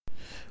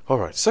All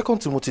right, 2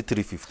 Timothy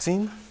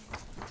 3:15.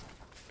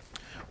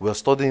 We are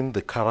studying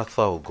the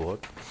character of God.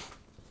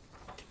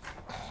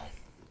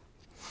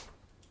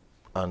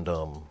 And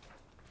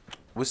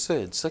we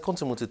said 2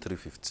 Timothy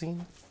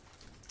 3:15.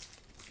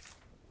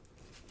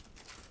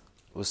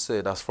 We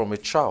said, as from a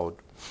child,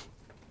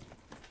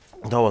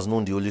 that was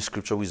known the Holy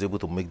Scripture, who is able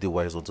to make thee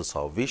wise unto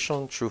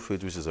salvation through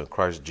faith which is in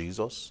Christ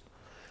Jesus.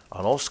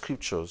 And all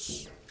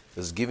Scriptures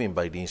is given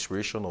by the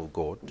inspiration of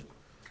God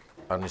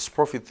and is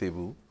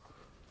profitable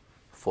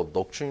for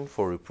doctrine,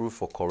 for reproof,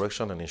 for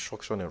correction, and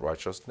instruction in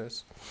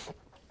righteousness,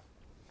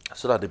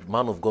 so that the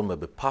man of God may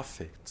be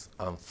perfect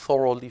and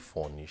thoroughly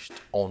furnished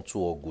unto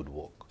all good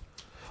work.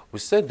 We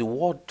said the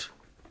word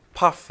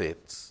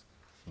perfect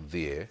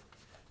there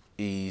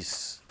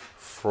is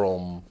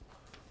from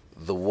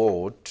the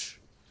word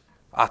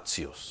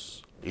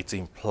atios. It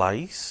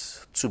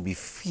implies to be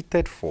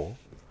fitted for,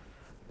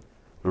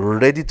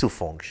 ready to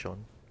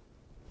function,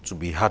 to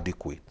be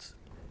adequate.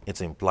 It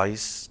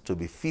implies to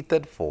be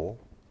fitted for,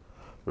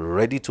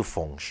 ready to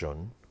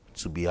function,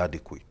 to be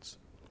adequate.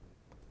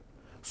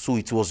 So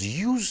it was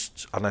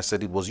used, and I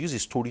said it was used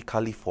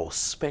historically for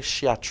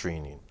special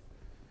training.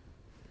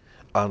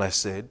 And I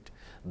said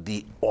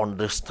the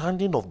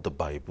understanding of the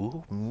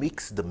Bible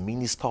makes the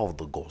minister of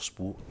the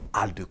gospel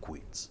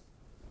adequate.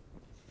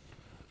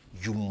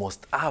 You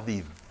must have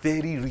a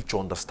very rich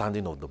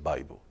understanding of the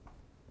Bible.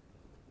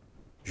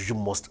 You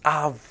must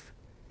have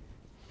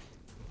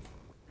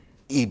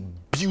a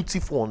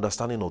beautiful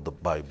understanding of the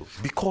Bible.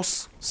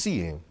 Because,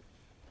 see,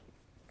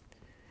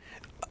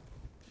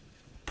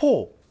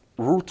 Paul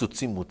wrote to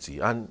Timothy,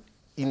 and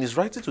in his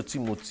writing to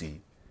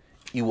Timothy,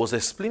 he was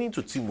explaining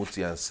to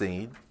Timothy and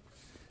saying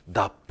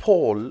that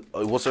Paul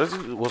was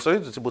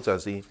writing to Timothy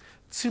and saying,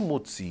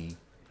 Timothy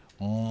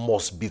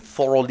must be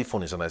thoroughly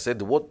furnished. And I said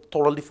the word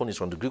thoroughly furnished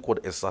from the Greek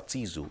word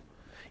esatizo.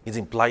 It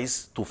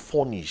implies to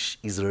furnish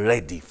is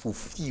ready,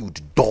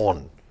 fulfilled,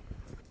 done.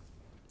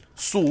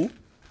 So,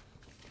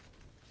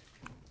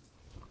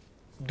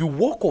 the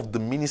work of the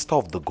minister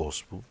of the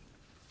gospel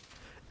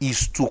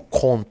is to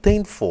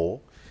contend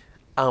for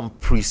and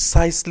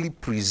precisely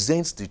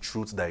present the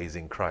truth that is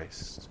in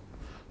Christ.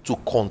 To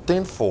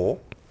contend for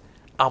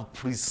and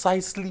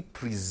precisely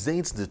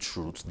present the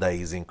truth that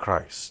is in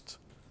Christ.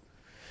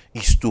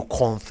 Is to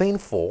contend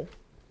for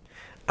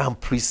and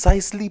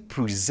precisely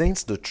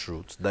present the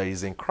truth that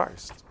is in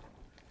Christ.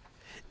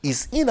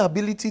 His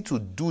inability to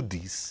do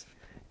this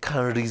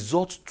can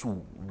result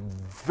to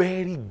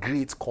very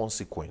great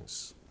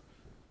consequence,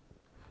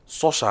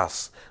 such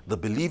as the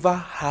believer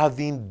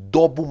having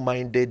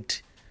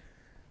double-mindedness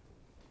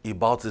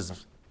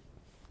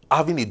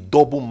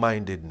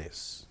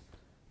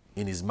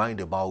in his mind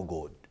about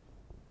God.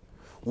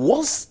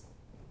 Once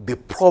the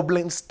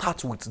problem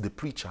starts with the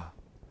preacher,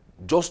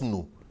 just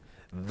know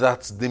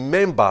that the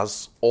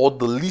members or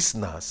the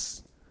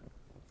listeners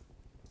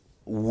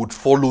would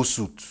follow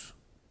suit.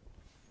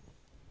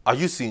 Are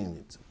you seeing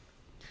it?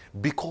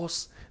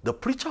 Because the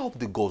preacher of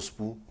the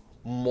gospel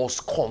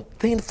must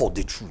contend for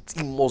the truth.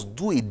 He must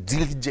do a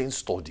diligent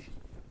study.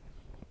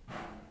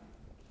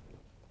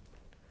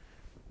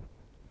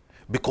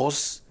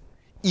 Because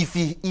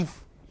his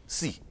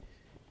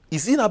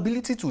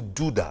inability to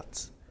do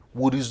that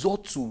will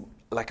result to,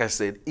 like I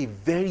said, a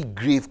very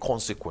grave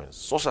consequence,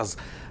 such as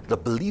the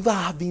believer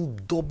having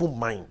double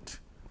mind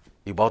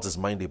about his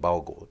mind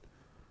about God,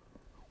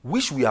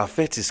 which will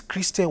affect his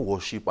Christian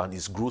worship and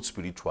his growth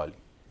spiritually.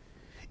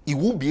 He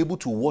won't be able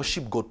to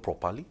worship God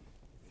properly.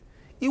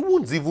 He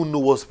won't even know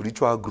what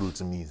spiritual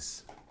growth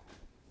means.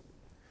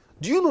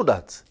 Do you know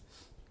that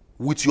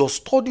with your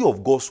study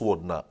of God's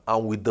word now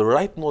and with the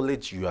right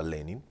knowledge you are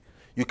learning,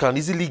 you can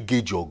easily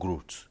gauge your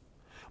growth?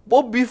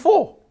 But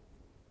before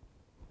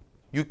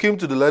you came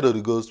to the light of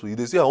the gospel,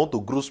 they say, I want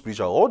to grow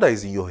spiritually. All that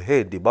is in your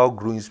head about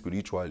growing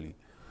spiritually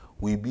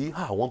will be,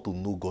 I want to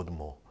know God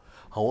more.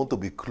 I want to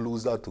be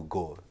closer to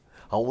God.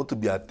 I want to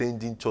be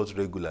attending church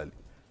regularly.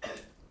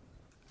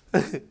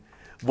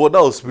 But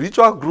now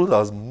spiritual growth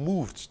has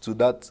moved to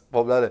that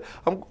popular.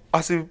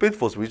 As we paid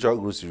for spiritual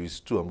growth series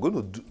 2, I'm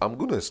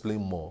going to explain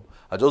more.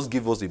 I just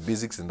give us the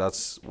basics, and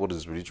that's what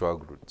is spiritual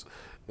growth.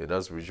 And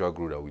that's spiritual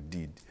growth that we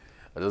did.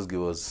 I just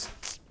give us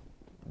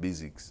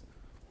basics.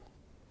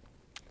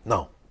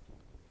 Now,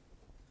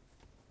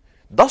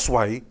 that's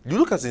why you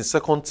look at in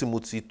 2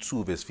 Timothy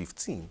 2 verse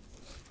 15.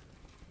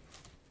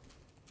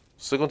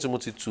 2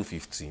 Timothy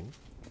 2:15.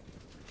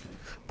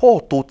 Paul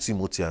told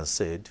Timothy and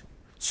said,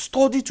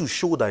 study to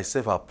show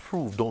thyself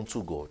approved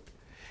unto God,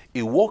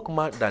 a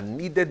workman that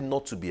needed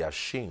not to be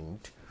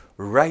ashamed,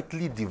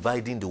 rightly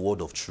dividing the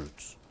word of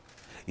truth.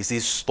 He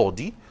says,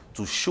 study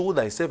to show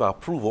thyself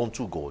approved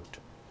unto God,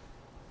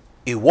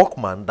 a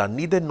workman that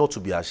needed not to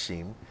be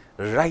ashamed,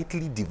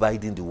 rightly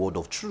dividing the word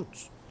of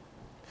truth.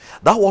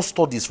 That word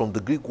study is from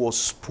the Greek word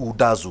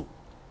spoudazo.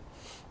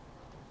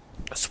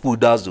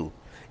 Spoudazo.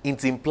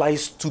 It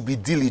implies to be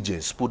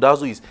diligent.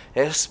 Spoudazo is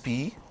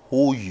S-P-O-U-D-A-Z-O.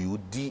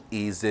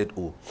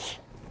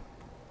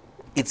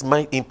 It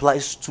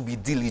implies to be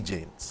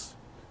diligent,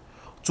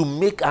 to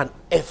make an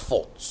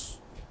effort.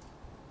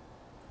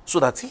 So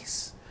that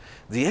is,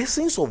 The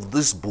essence of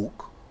this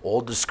book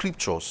or the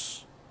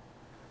scriptures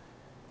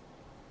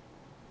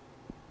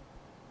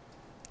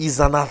is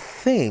an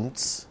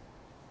attempt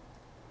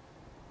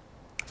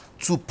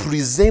to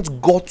present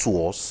God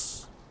to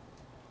us,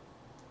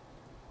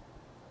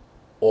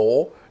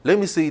 or let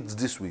me say it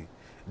this way.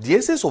 The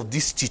essence of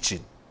this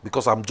teaching,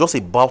 because I'm just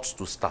about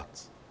to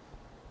start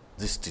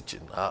this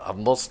teaching. I've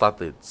not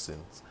started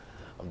since.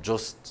 I'm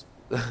just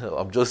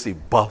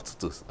about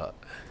to start.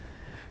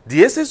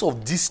 The essence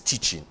of this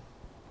teaching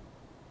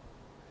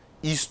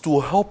is to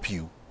help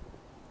you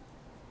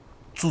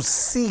to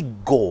see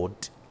God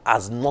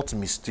as not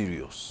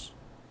mysterious.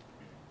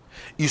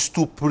 Is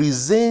to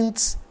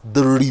present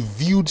the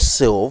revealed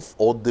self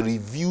or the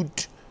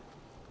revealed...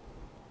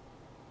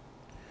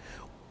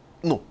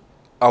 No,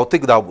 I'll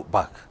take that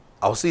back.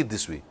 I'll say it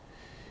this way.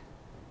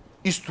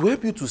 Is to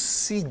help you to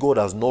see God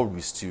as not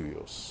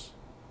mysterious,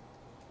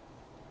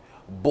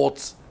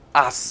 but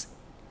as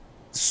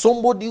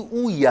somebody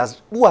who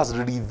has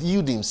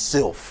revealed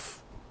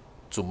himself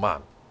to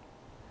man.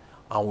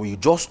 And we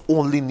just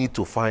only need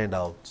to find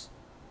out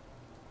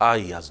how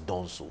he has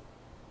done so.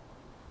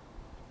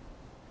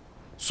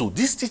 So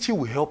this teaching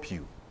will help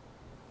you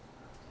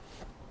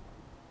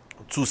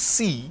to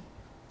see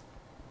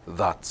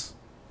that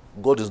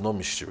God is not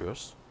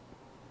mysterious,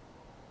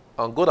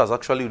 and God has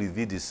actually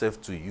revealed himself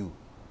to you.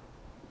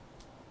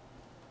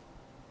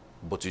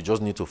 But you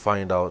just need to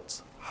find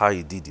out how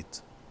he did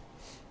it.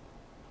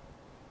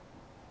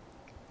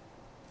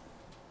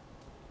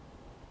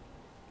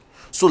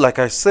 So like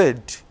I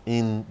said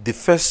in the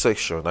first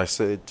section, I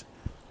said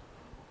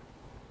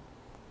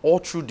all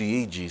through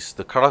the ages,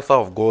 the character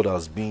of God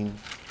has been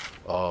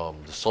the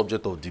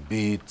subject of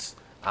debate,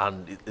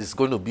 and it's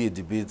going to be a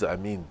debate. I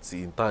mean, it's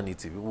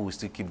eternity. People will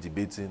still keep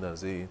debating and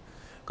saying,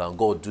 can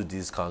God do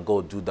this? Can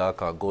God do that?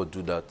 Can God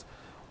do that?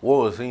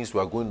 One of the things we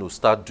are going to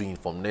start doing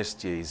from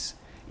next year is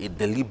a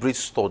deliberate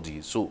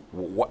study. So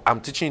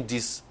I'm teaching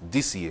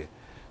this year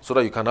so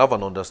that you can have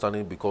an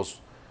understanding, because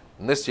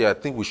next year I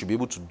think we should be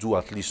able to do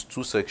at least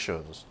 2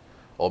 sections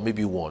or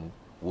maybe 1.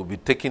 We'll be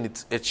taking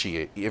it each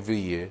year, every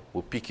year.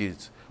 We'll pick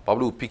it.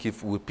 Probably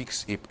we'll pick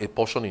a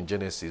portion in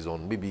Genesis,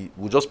 on maybe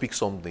we'll just pick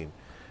something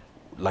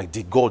like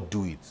did God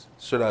do it,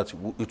 so that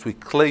it will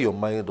clear your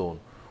mind on.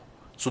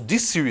 So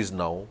this series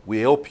now will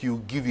help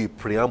you, give you a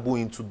preamble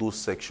into those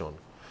sections,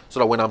 so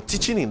that when I'm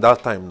teaching in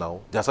that time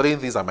now, there are certain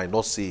things I might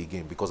not say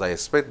again, because I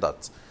expect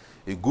that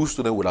a good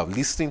student will have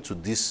listened to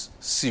this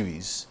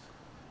series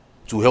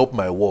to help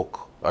my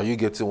work. Are you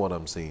getting what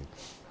I'm saying?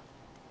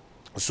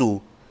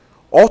 So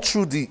all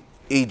through the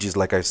ages,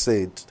 like I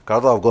said, the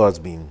character of God has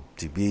been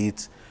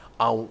debate,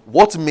 and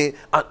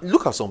and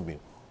look at something.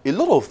 A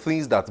lot of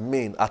things that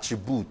men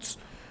attribute,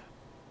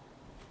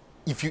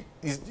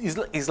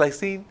 it's like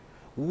saying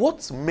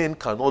what men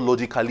cannot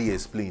logically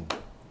explain.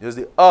 You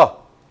say,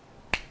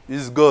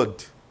 it's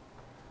God.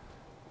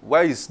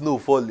 Why is snow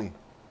falling?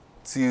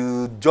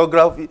 Till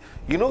geography,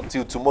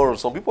 till tomorrow.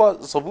 Some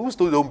people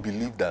still don't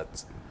believe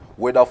that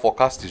weather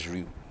forecast is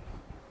real.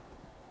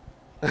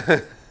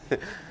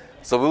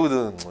 Some people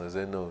don't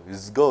say no,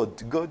 it's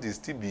God. God is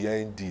still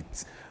behind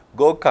it.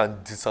 God can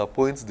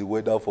disappoint the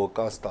weather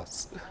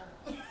forecasters.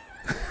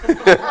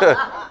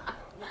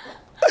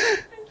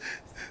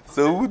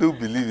 So who don't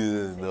believe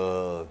it?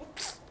 No.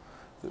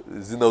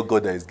 Is it not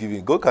God that is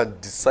giving? God can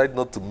decide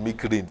not to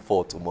make rain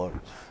fall tomorrow.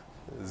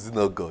 Is it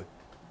not God?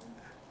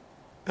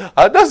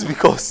 And that's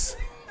because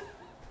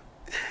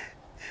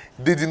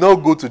they did not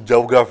go to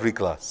geography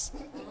class.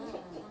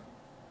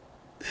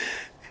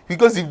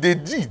 Because if they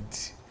did,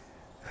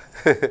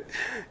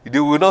 they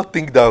will not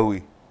think that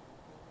way.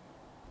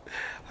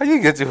 Are you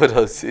getting what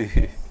I'm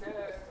saying?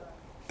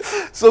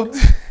 Some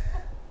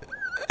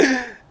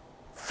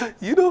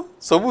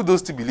people don't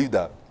still believe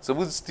that. Some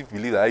people still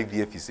believe that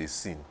IVF is a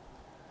sin.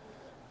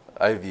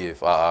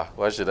 IVF,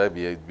 why should I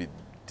be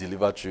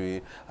delivered through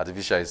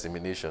artificial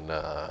insemination?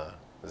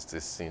 It's a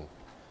sin.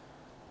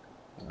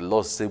 The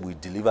Lord said we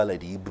deliver like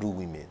the Hebrew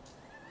women.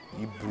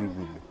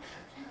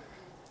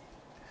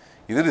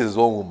 There's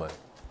one woman,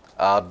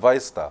 I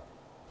advised her.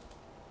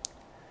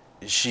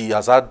 She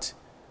has had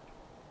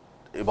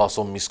about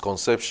some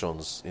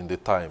misconceptions in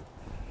time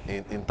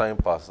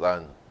past,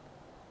 and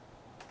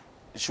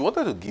she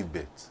wanted to give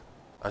birth,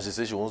 and she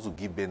said she wants to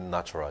give birth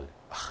naturally.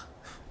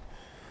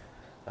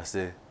 I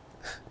said,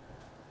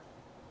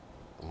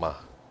 Ma,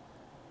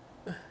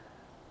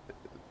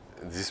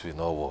 this will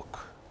not work.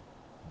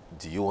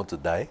 Do you want to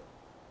die?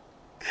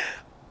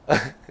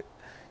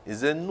 He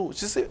said, no.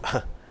 She said,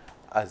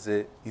 I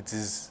said, it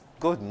is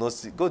God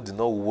did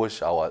not wash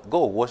God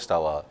washed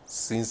our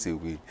sins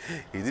away.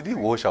 He didn't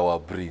wash our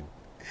brain.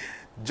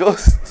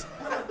 Just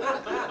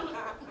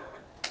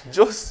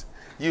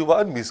you've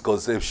had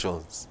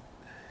misconceptions.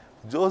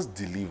 Just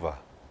deliver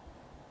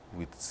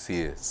with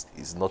tears.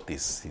 It's not a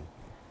sin.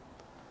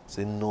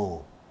 Say,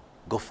 no,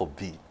 God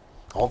forbid.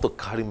 I want to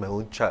carry my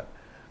own child.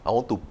 I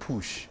want to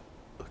push.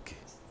 Okay,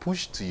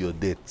 push to your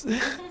death.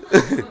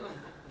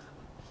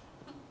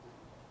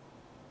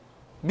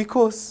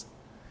 Because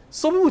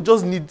some people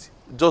just need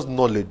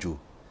knowledge.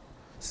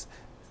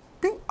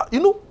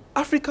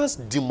 Africans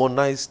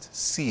demonized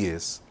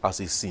CS as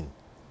a sin.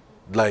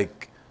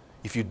 Like,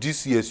 if you do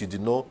CS, you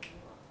did not.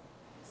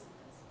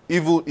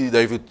 Even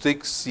if you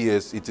take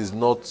CS, it is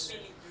not.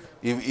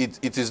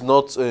 It is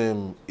not.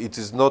 It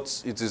is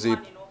not. It is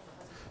a.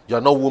 You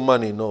are not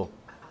woman enough.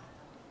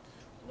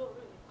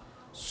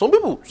 Some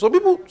people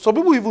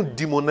even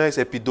demonize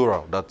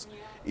epidural. That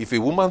if a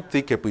woman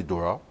take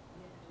epidural,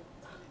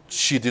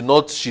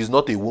 she's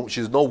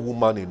not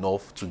woman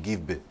enough to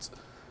give birth.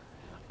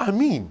 I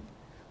mean,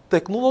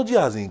 technology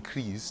has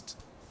increased,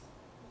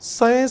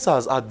 science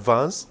has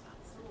advanced.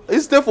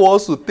 Instead for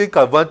us to take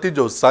advantage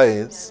of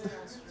science,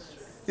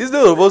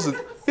 instead of us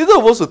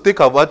to take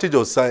advantage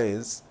of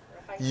science,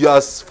 you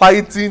are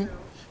fighting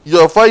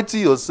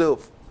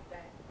yourself.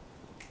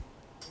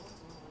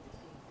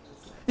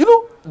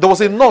 There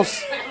was a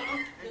nurse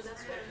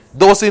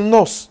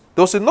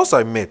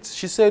I met.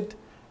 She said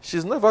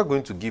she's never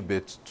going to give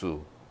birth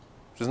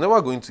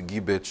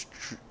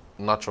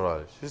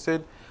naturally. She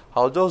said,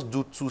 I'll just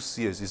do 2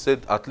 CS. He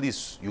said, at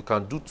least you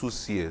can do 2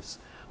 CS,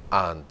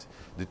 and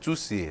the 2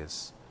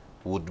 CS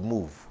would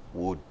move,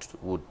 would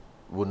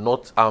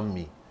not harm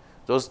me.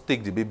 Just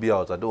take the baby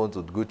out. I don't want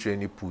to go through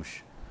any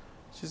push.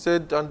 She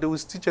said, and they will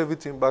stitch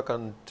everything back,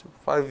 and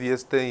 5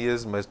 years, 10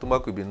 years, my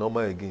stomach will be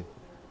normal again.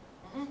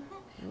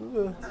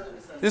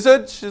 She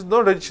said she's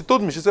not ready. She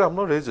told me, she said, I'm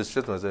not ready to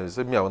stretch myself. She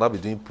said, me, I will not be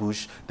doing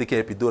push,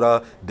 taking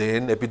epidural,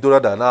 then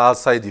epidural that now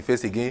outside the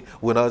face again.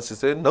 She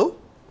said, no.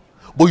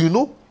 But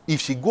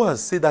if she go and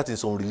say that in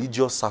some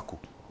religious circle,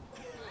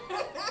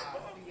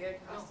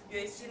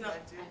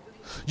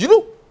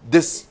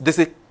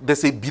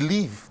 there's a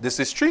belief, there's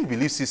a strange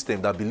belief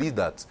system that believes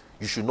that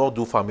you should not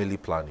do family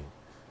planning.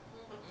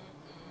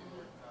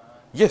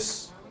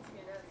 Yes.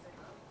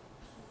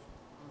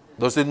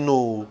 They say,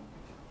 no,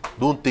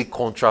 don't take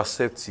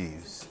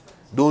contraceptives,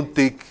 don't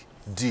take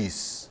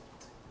this,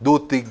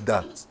 don't take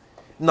that.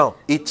 Now,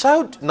 a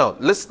child. Now,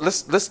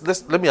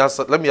 let me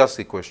ask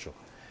a question.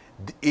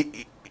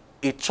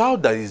 A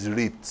child that is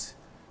raped,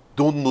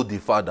 don't know the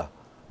father,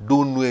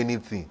 don't know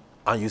anything,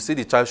 and you say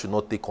the child should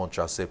not take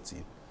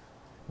contraceptive.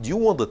 Do you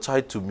want the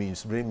child to be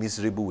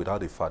miserable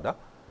without a father?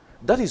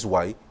 That is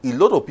why a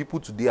lot of people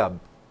today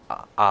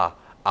are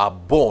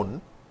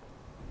born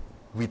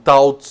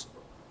without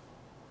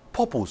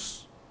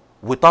purpose,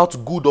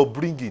 without good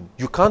upbringing.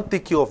 You can't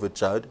take care of a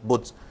child,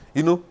 but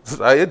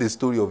I heard the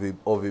story of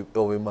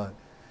a man.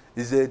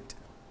 He said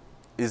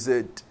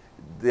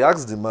they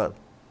asked the man,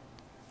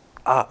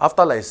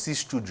 after like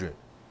 6 children,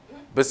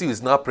 Bessie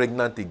is now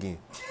pregnant again.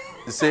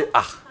 They say,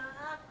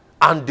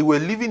 and they were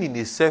living in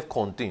a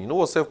self-contained. You know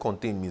what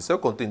self-contained means?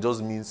 Self-contained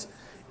just means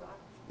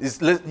it's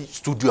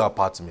studio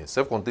apartment.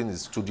 Self-contained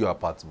is studio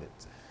apartment.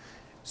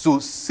 So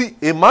see,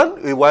 a man,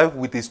 a wife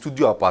with a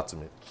studio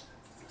apartment.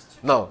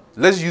 Now,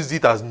 let's use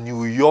it as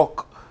New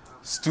York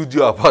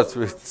studio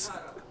apartment.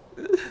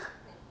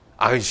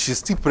 And she's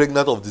still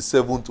pregnant of the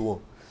 7th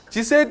one.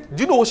 She said,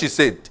 do you know what she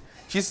said?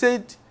 She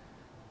said,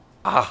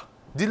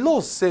 the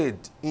Lord said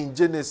in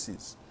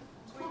Genesis,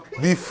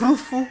 be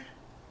fruitful,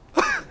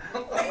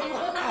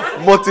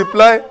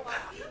 multiply,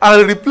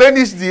 and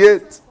replenish the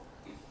earth.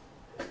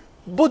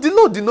 But the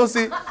Lord did not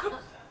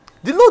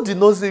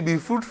say be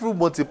fruitful,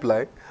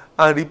 multiply,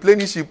 and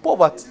replenish in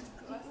poverty.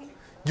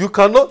 You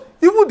cannot,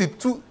 even the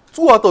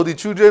two out of the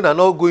children are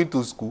not going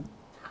to school,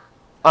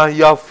 and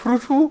you are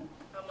fruitful.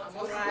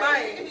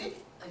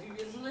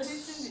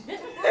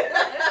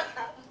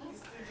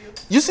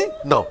 You see,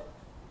 now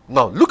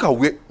look at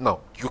where, now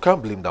you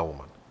can't blame that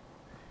woman.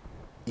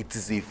 It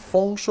is a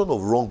function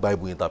of wrong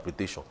Bible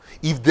interpretation.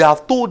 If they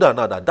have told her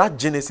now that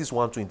Genesis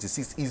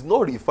 1:26 is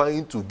not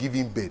referring to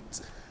giving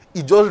birth,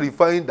 it's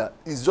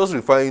just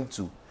referring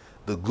to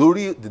the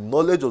glory, the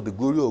knowledge of the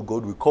glory of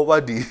God will cover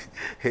the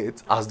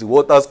earth as the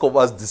waters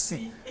covers the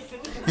sea.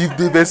 If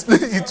they've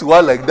explained it to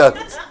her like that,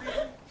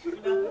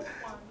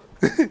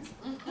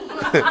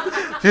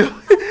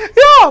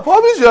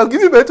 probably she has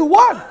given birth to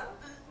one.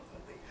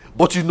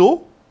 But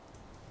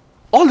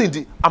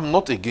I'm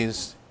not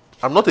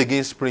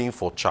against praying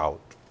for child.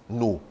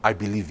 No, I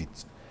believe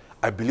it.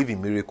 I believe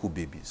in miracle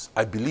babies.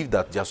 I believe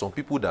that there are some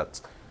people that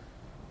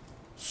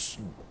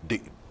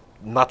the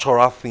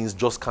natural things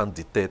just can't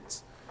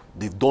detect.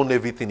 They've done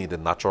everything in the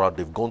natural.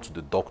 They've gone to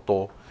the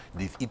doctor.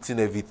 They've eaten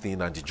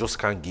everything and they just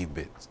can't give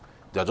birth.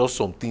 There are just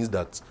some things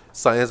that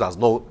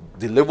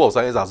the level of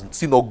science has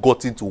still not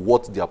gotten to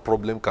what their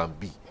problem can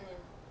be.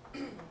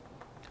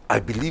 I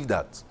believe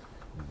that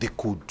they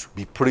could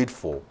be prayed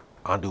for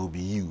and they will be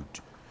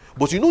healed.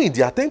 But in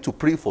the attempt to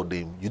pray for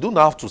them, you don't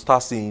have to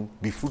start saying,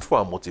 be fruitful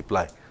and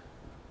multiply.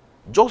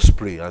 Just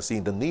pray and say,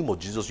 in the name of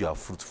Jesus, you are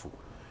fruitful.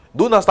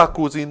 Don't start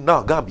quoting,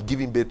 now God be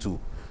giving birth to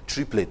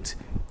triplet,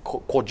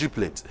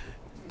 quadruplet,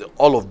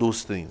 all of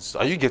those things.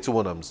 Are you getting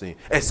what I'm saying?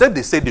 Except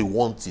they say they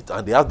want it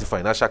and they have the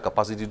financial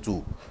capacity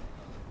to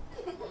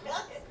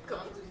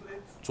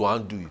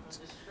undo it.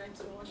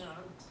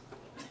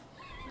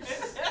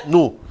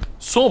 No,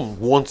 some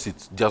want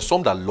it. There are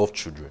some that love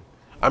children.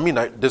 I mean,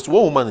 there's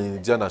one woman in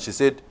Indiana, she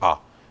said,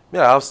 may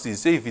I have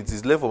seeds? Say if it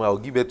is left for me, I'll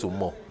give it to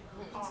more.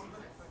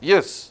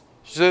 Yes.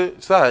 She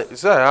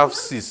said I have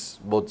 6,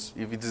 but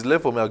if it is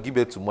left for me, I'll give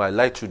it to more. I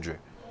like children.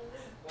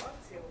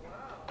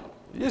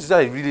 Yes, she said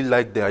I really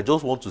like them. I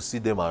just want to see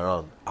them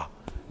around.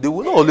 They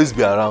will not always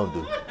be around,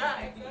 though.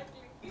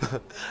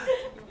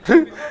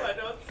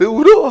 They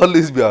will not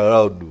always be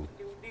around, though.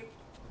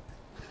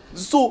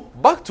 So,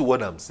 back to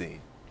what I'm saying.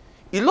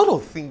 A lot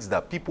of things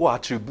that people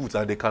attribute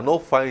and they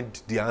cannot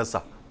find the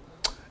answer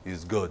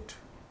is God.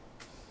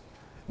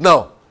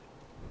 Now,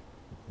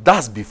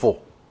 that's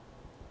before.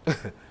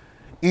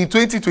 In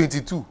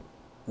 2022,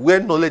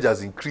 when knowledge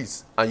has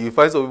increased, and you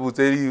find some people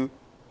telling you,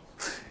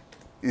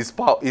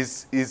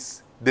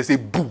 there's a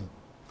boom.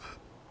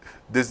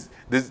 There's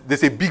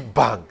a big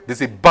bang.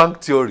 There's a bang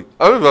theory.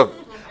 I don't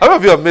know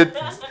if you have met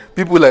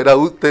people like that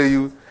who tell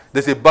you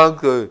there's a bang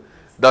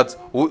that,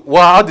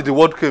 how did the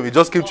word come? It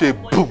just came to a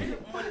boom.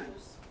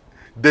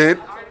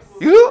 Then,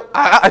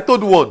 I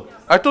told one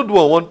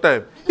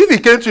time, if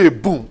it came to a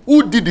boom,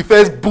 who did the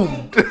first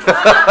boom?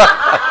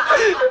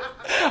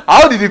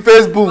 How did the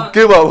first boom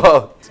came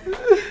about?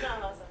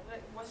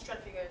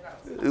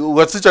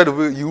 We're still trying to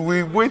figure. You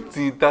will wait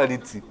till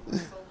eternity.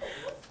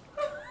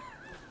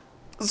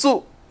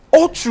 So,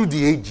 all through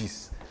the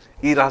ages,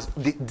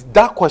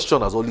 that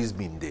question has always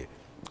been there.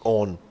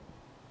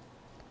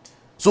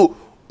 So,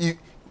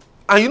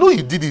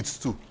 you did it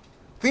too.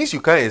 Things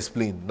you can't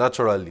explain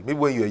naturally. Maybe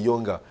when you were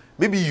younger,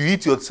 maybe you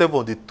hit yourself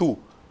on the toe,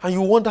 and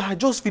you wonder, I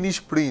just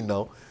finished praying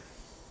now,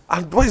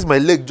 and why is my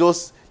leg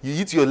just? You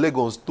hit your leg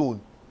on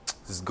stone.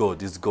 It's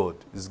God. It's God.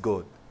 It's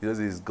God. You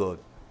just say it's God.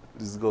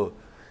 It's God.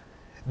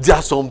 There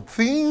are some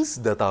things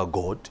that are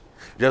God.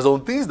 There are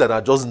some things that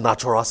are just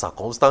natural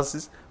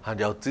circumstances, and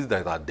there are things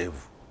that are devil.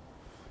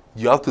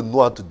 You have to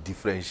know how to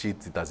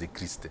differentiate it as a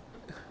Christian.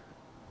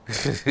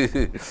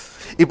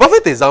 A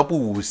perfect example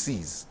we will see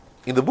is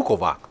in the book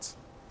of Acts,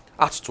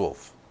 Acts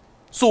 12.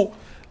 So,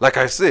 like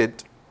I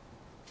said,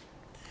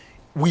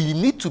 we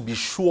need to be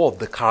sure of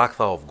the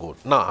character of God.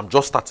 Now, I'm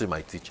just starting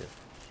my teaching.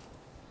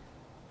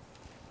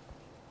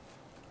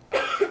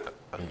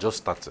 I'm just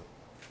starting.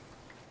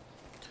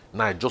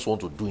 Now, I just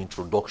want to do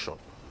introduction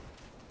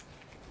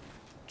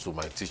to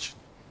my teaching.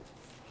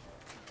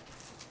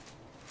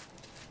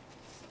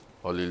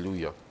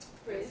 Hallelujah.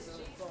 Praise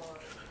God.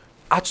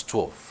 Acts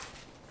 12.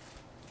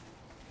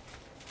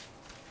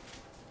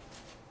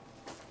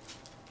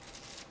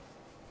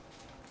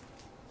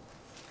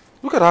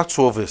 Look at Acts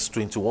 12, verse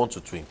 21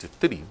 to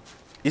 23.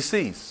 It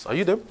says, are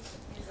you there?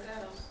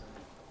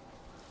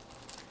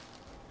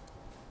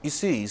 It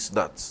says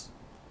that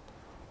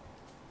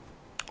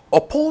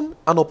upon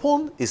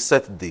a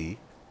set day,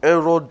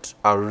 Herod,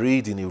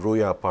 arrayed in a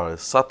royal apparel,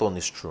 sat on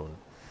his throne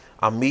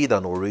and made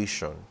an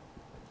oration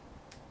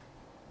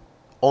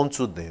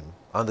unto them.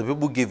 And the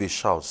people gave a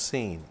shout,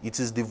 saying, It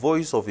is the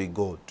voice of a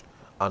God,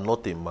 and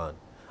not a man.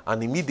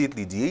 And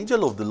immediately the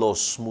angel of the Lord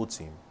smote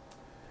him,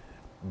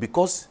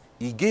 because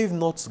he gave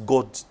not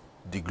God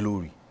the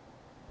glory,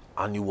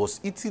 and he was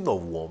eaten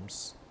of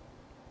worms,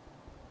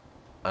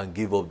 and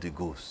gave up the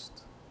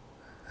ghost.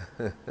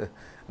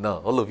 Now,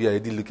 all of you are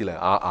already looking like,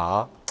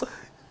 Now,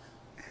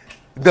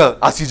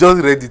 as you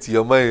just read it in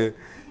your mind,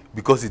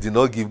 because he did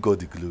not give God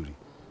the glory,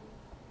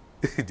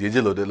 the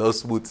angel of the Lord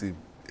smote him.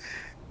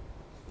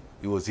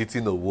 He was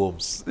eating of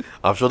worms.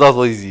 I'm sure that's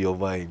what is in your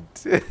mind.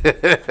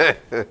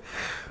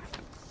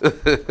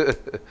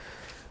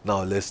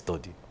 Now, let's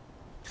study.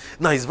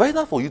 Now, it's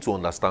vital for you to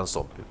understand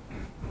something.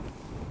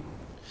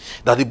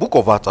 That the book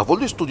of Acts, I've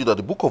always told you that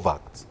the book of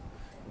Acts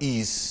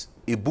is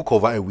a book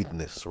of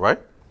eyewitness, right?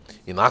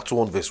 In Acts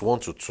 1, verse 1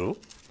 to 2,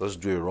 let's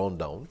do a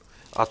rundown.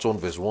 Acts 1,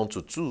 verse 1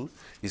 to 2,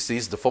 it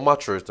says, The former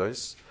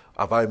churches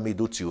have I made,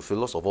 O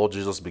Theophilus, of all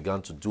Jesus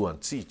began to do and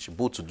teach,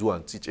 both to do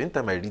and teach.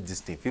 Anytime I read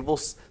this thing,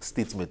 favorite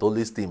statement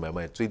always stay in my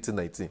mind,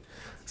 2019.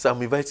 So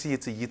I'm inviting you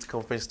to Youth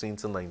Conference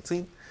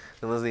 2019.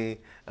 And I say,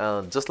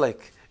 just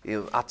like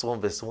in Acts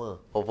 1, verse 1,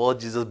 of all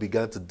Jesus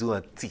began to do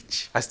and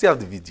teach. I still have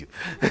the video.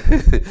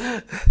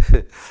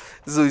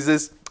 So it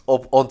says,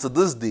 up unto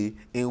this day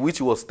in which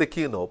he was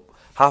taken up,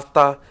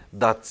 after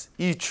that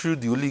he through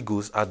the Holy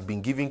Ghost had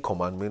been giving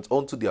commandments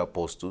unto the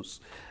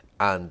apostles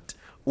and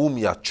whom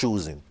he had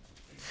chosen.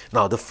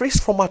 Now, the phrase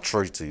former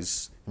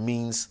churches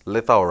means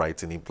letter or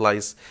writing,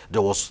 implies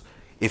there was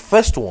a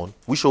first one,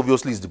 which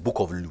obviously is the book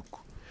of Luke,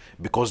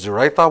 because the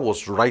writer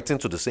was writing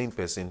to the same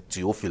person,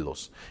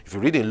 Theophilus. If you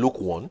read in Luke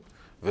 1,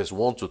 verse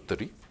 1 to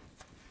 3,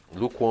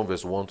 Luke 1,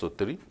 verse 1 to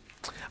 3,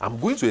 I'm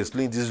going to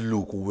explain this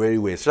Luke very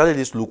well, especially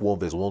this Luke 1,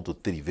 verse 1 to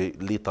 3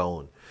 later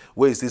on,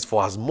 where it says,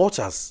 For as much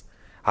as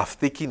have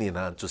taken in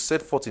hand to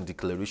set forth in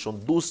declaration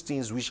those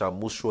things which are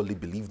most surely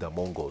believed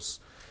among us,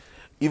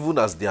 even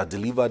as they are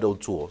delivered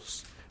unto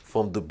us.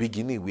 From the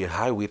beginning, we are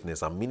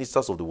eyewitnesses and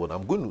ministers of the word.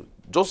 I'm going to,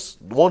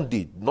 just one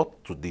day,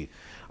 not today,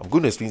 I'm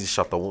going to explain this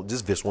chapter 1,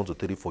 this verse 1 to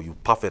 3 for you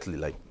perfectly,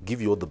 like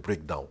give you all the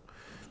breakdown.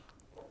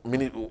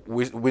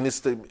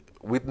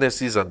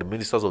 Witnesses and the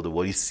ministers of the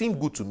word, it seemed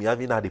good to me,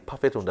 having had a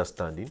perfect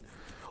understanding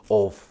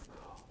of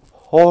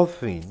all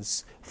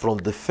things from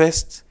the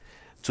first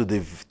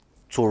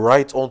to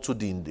write unto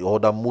the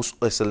other most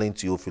excellent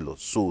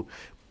Theophilus. So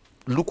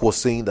Luke was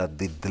saying that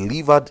they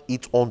delivered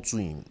it unto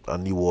him,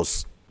 and he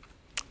was.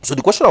 So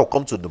the question that will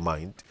come to the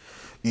mind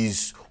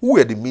is, who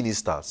were the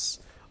ministers?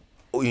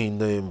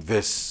 In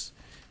verse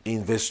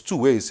 2,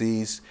 where it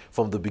says,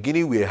 from the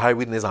beginning we are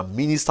eyewitnesses and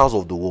ministers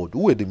of the word.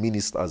 Who were the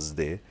ministers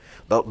there?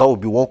 That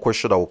would be one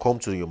question that will come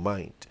to your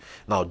mind.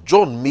 Now,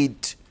 John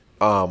made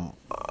a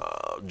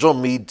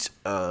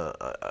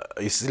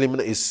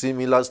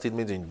similar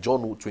statement in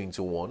John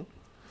 21.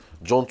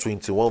 John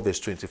 21, verse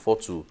 24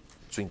 to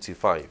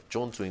 25.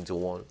 John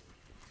 21,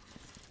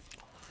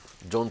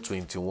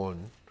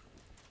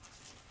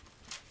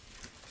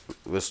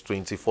 verse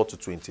 24 to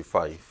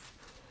 25.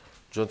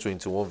 John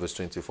 21, verse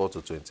 24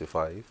 to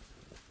 25.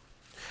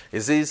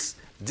 It says,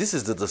 this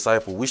is the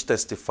disciple which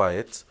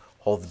testifieth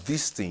of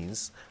these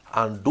things,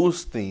 and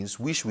those things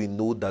which we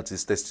know that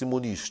his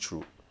testimony is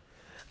true.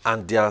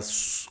 And there are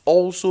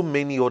also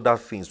many other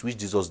things which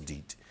Jesus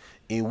did,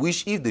 in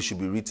which if they should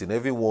be written,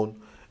 everyone,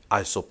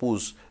 I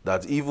suppose,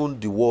 that even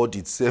the word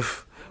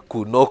itself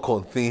could not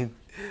contain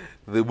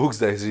the books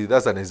that is written.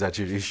 That's an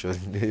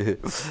exaggeration.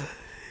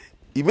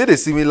 He made a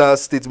similar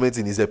statement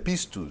in his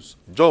epistles.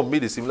 John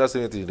made a similar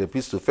statement in his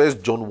epistle.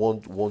 1 John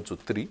 1 to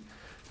 3.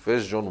 1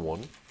 John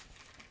 1.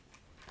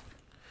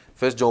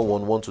 1 John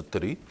 1 to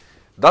 3.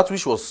 That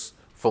which was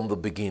from the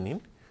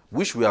beginning,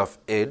 which we have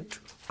heard,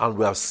 and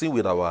we have seen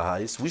with our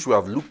eyes, which we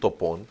have looked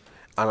upon,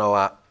 and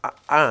our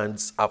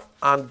hands have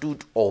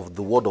handled of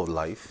the word of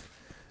life.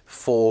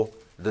 For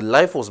the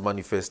life was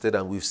manifested,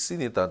 and we've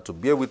seen it, and to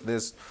bear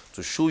witness,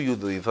 to show you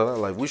the eternal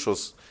life, which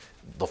was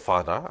the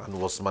Father, and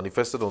was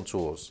manifested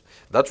unto us.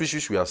 That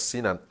which we have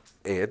seen and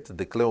heard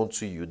declare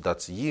unto you,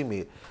 that ye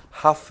may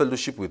have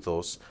fellowship with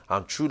us,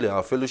 and truly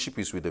our fellowship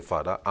is with the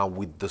Father and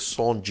with the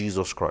Son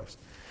Jesus Christ.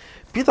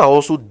 Peter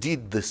also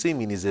did the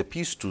same in his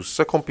epistle,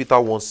 2 Peter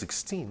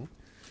 1:16.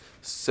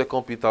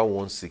 2 Peter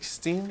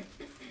 1:16.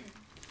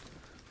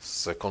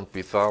 2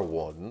 Peter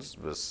 1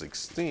 verse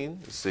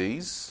 16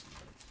 says,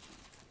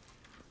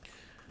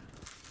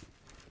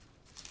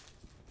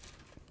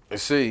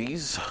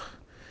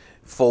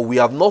 for we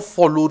have not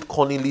followed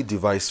cunningly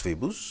devised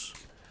fables,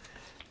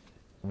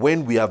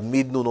 when we have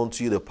made known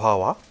unto you the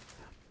power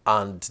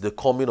and the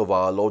coming of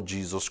our Lord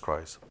Jesus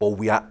Christ. But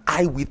we are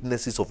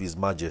eyewitnesses of his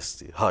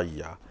majesty.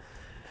 It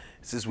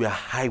says we are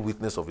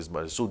eyewitnesses of his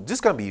majesty. So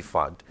this can be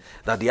inferred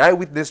that the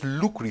eyewitness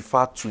Luke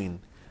referred to in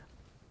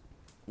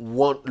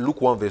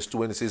Luke 1 verse 2,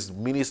 when it says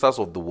ministers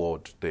of the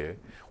word there,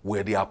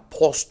 were the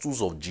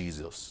apostles of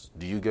Jesus.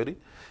 Do you get it?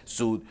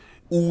 So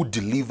who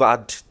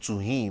delivered to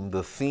him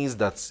the things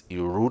that he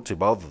wrote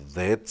about the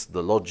death,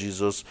 the Lord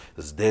Jesus,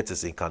 his death,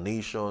 his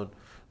incarnation,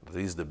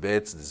 this the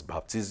birth, this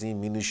baptism,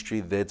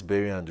 ministry, death,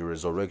 burial, and the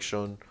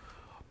resurrection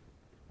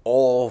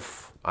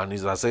of, and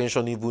his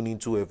ascension even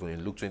into heaven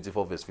in Luke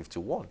 24 verse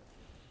 51.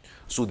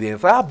 So the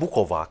entire book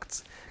of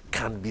Acts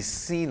can be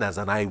seen as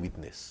an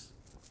eyewitness.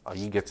 Are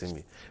you getting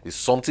me? It's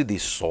something they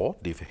saw,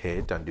 they've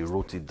heard, and they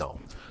wrote it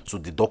down. So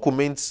the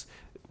documents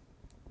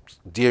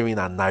therein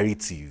are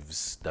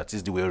narratives. That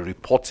is, they were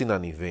reporting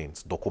an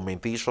event,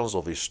 documentations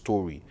of a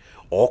story,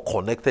 or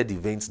connected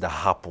events that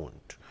happened.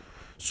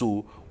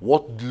 So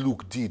what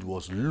Luke did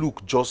was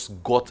Luke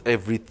just got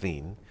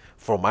everything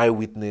from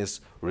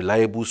eyewitness,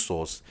 reliable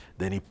source,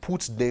 then he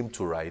put them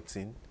to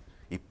writing.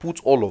 He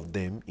put all of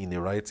them in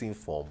a writing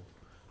form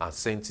and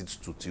sent it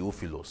to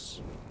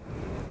Theophilus.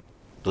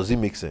 Does it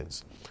make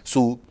sense?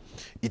 So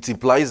it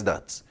implies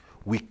that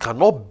we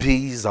cannot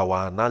base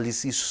our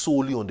analysis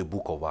solely on the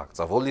book of Acts.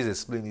 I've always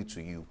explained it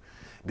to you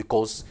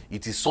because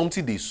it is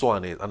something they saw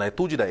in it. And I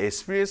told you that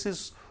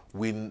experiences,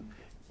 when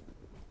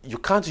you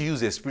can't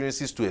use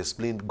experiences to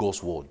explain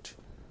God's word.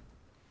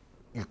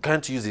 You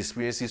can't use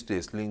experiences to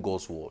explain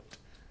God's word.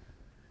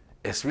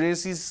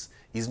 Experiences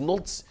is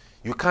not,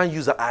 you can't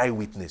use an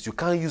eyewitness. You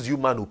can't use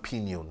human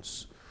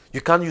opinions.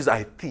 You can't use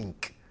I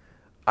think.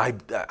 I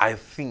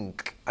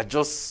think. I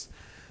just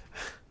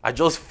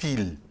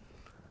feel.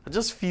 I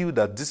just feel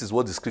that this is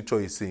what the scripture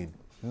is saying.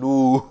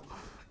 No,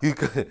 you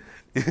can.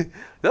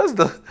 That's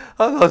not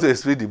how to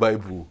explain the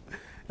Bible.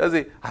 That's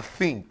it. I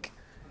think.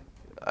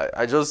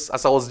 I just,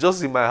 as I was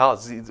just in my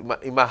house,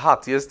 in my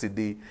heart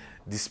yesterday,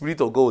 the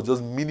Spirit of God was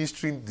just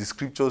ministering the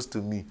scriptures to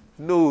me.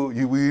 No,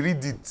 you will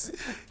read it.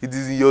 It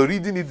is in your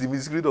reading it, the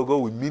Spirit of God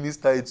will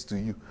minister it to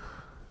you.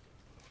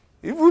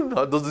 Even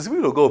does the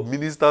Spirit of God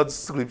minister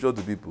scripture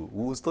to people?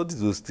 We will study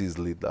those things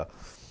later.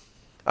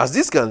 As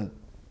this can,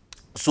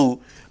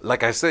 so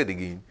like I said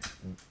again,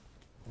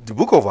 the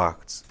book of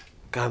Acts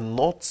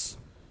cannot,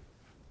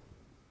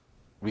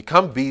 we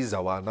can't base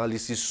our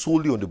analysis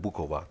solely on the book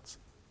of Acts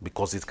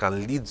because it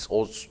can lead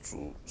us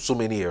to so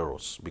many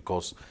errors,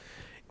 because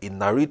a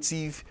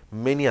narrative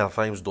many a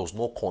times does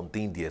not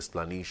contain the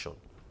explanation.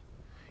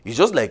 It's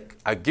just like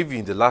I gave you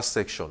in the last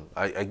section,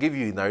 I gave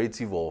you a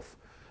narrative of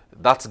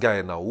that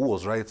guy now who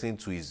was writing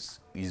to his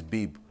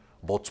babe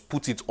but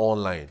put it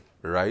online,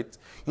 right?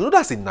 You know,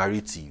 that's a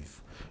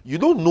narrative. You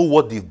don't know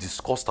what they've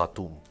discussed at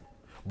home,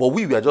 but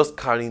we are just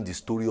carrying the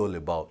story all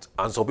about,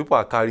 and some people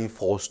are carrying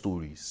false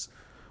stories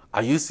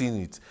Are you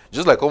seeing it?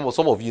 Just like almost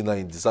some of you now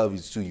in the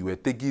service too, you were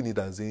taking it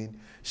and saying,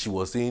 she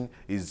was saying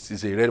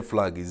it's a red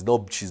flag,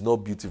 she's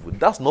not beautiful.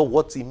 That's not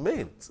what he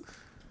meant.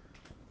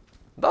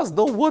 That's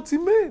not what he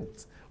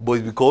meant. But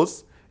it's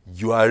because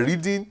you are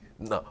reading,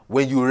 now,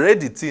 when you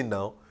read the thing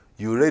now,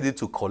 you read it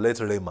to collect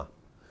Rema.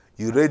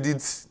 You read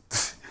it,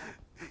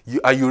 you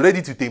read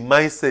it with a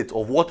mindset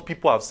of what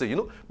people have said. You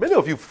know, many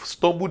of you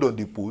stumbled on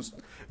the post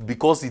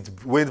because it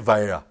went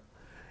viral.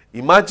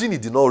 Imagine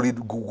it did not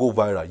go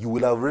viral. You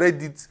will have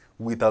read it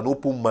with an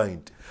open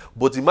mind.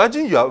 But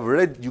imagine you have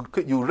read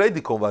you read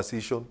the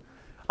conversation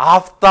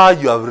after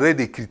you have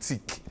read a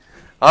critique.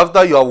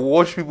 After you have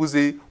watched people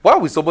say, why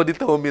will somebody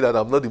tell me that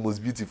I'm not the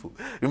most beautiful?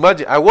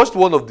 Imagine, I watched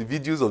one of the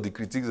videos of the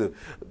critics.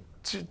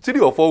 3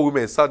 or 4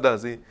 women sat down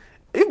and saying,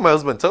 if my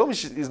husband tell me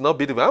she's not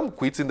beautiful, I'm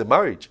quitting the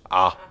marriage.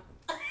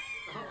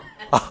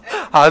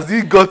 Has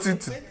he got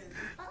it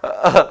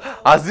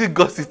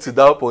to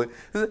that point?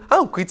 He said,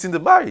 I'm quitting the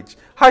marriage.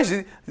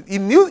 He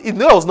knew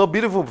I was not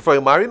beautiful before he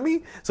married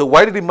me. So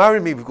why did he marry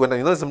me when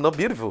he knows I'm not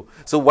beautiful?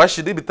 So why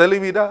should he be telling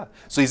me that?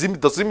 So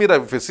does it mean that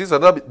if he sees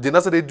another, they're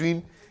not started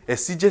doing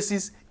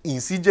exegesis,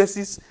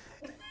 eisegesis,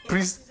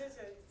 priest?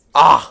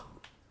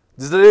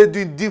 They started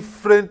doing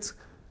different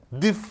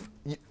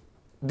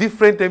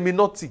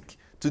hermeneutic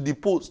to the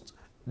post.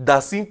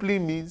 That simply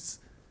means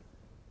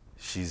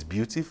she's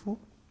beautiful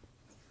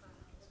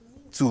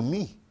to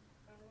me.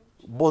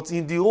 But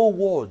in the whole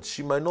world,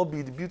 she might not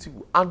be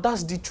beautiful. And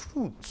that's the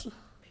truth.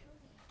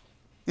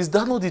 Is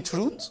that not the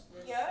truth?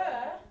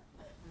 Yeah.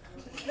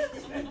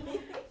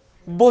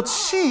 But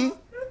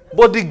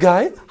the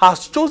guy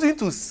has chosen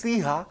to see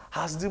her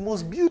as the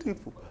most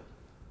beautiful.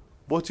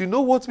 But you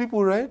know what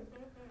people read?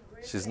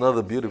 She's not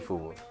the beautiful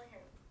one.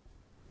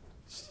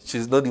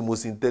 She's not the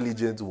most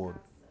intelligent one.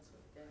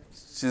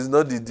 She's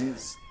not the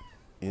this,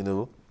 you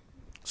know.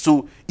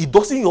 So it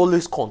doesn't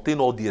always contain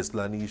all the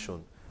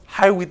explanation.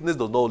 Eyewitness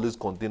does not always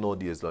contain all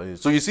the explanation.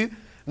 So you see,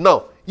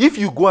 now, if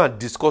you go and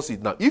discuss it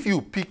now, if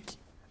you pick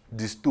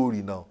the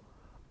story now,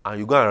 and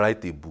you go and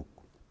write a book,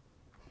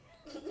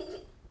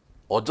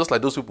 or just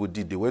like those people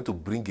did, they went to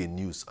bring a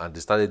news and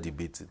they started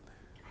debating.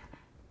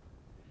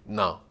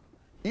 Now,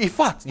 in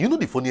fact, you know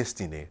the funniest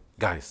thing,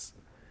 guys?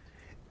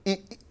 In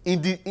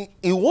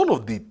one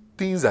of the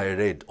things I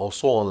read or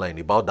saw online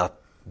about that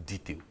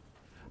detail,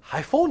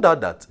 I found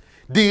out that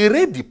they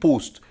read the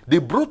post, they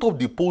brought up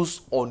the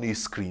post on a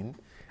screen,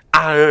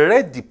 and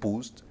read the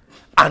post,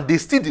 and they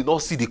still did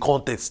not see the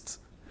context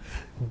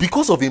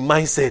because of a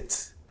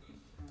mindset.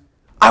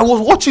 I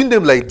was watching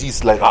them like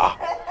this, like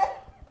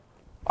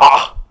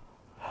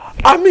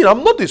I mean,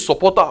 I'm not a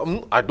supporter.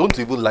 I don't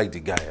even like the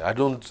guy. I'm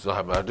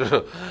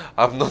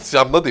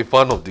not a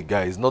fan of the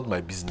guy. It's not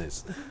my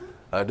business.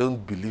 I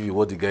don't believe in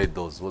what the guy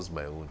does. What's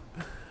my own?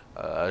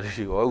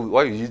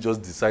 Why you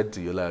just decide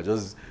to your life?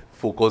 Just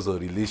focus on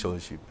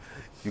relationship.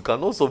 You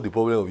cannot solve the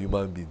problem of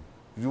human being.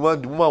 The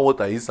woman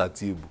what is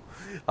satiable.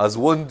 As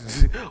one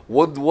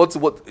what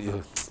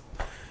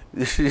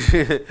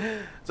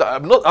so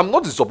I'm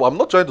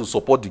not trying to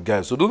support the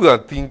guy. So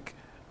don't think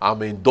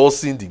I'm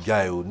endorsing the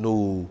guy. Oh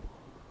no.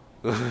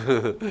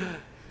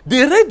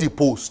 They read the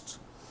post,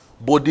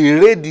 but they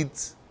read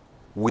it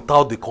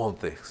without the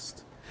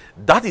context.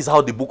 That is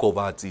how the book of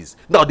Acts is.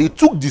 Now they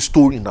took the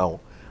story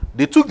now.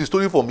 They took the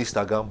story from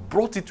Instagram,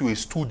 brought it to a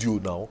studio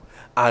now,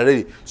 and read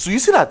it. So you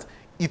see that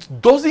it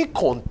doesn't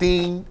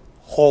contain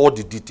all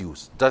the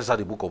details. That's how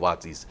the book of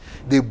Acts is.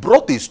 They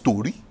brought a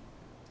story.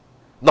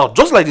 Now,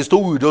 just like the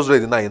story we just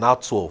read now in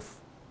Acts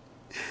 12.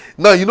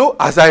 Now, you know,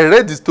 as I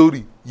read the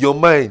story, your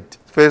mind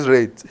first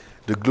read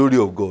the glory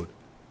of God.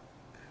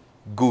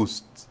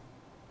 Ghost.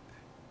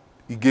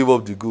 He gave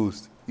up the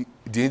ghost.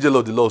 The angel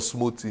of the Lord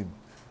smote him.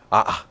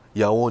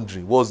 You're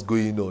wondering what's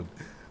going on.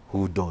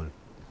 Hold on.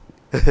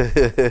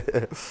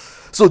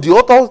 So the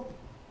author,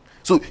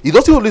 so it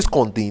doesn't always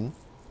contain.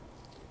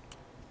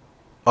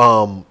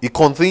 It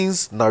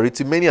contains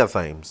narrative many a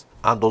times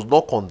and does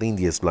not contain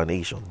the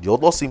explanation. The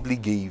author simply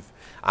gave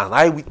an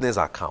eyewitness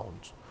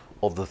account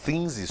of the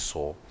things he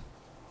saw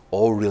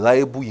or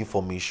reliable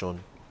information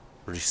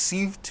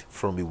received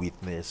from a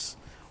witness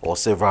or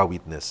several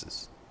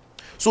witnesses.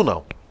 So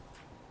now,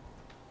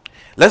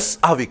 let's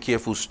have a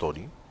careful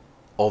study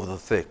of the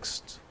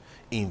text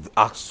in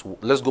Acts.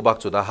 Let's go back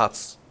to that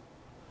Acts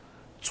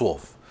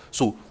 12.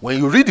 So when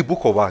you read the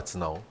book of Acts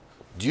now,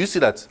 do you see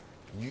that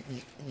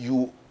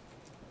you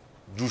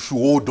should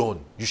hold on.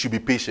 You should be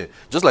patient.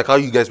 Just like how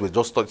you guys were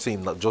just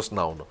saying just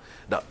now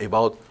that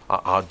about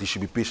how they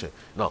should be patient.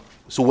 Now,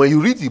 so when you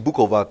read the book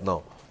of Acts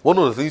now, one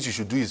of the things you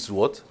should do is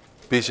what?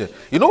 Patient.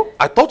 You know,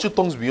 I taught you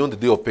tongues beyond the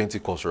day of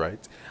Pentecost,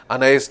 right?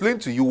 And I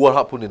explained to you what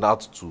happened in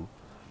Acts 2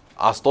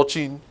 as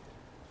touching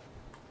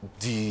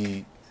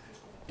the...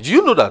 Do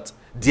you know that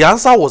the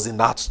answer was in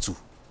Acts 2?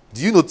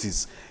 Do you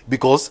notice?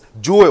 Because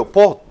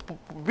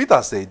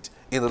Peter said,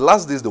 in the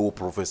last days they will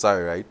prophesy,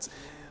 right?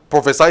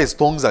 Prophesy is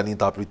tongues and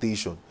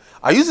interpretation.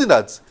 Are you saying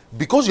that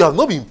because you have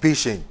not been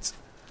patient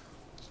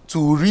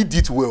to read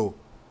it well,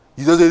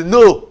 you just say,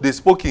 no, they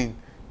spoke in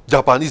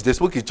Japanese, they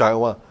spoke in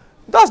China.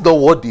 That's not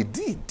what they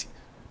did.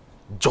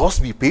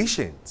 Just be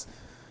patient.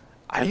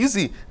 I use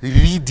it,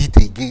 read it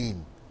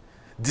again.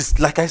 This,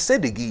 like I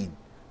said again,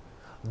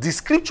 the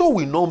scripture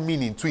will not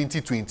mean in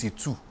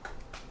 2022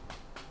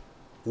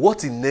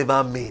 what it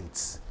never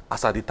meant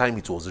as at the time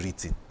it was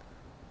written.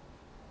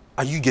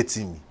 Are you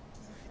getting me?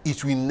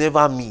 It will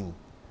never mean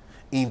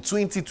in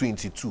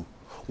 2022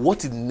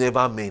 what it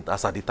never meant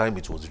as at the time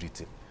it was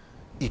written.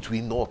 It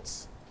will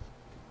not.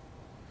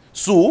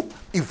 So,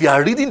 if you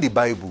are reading the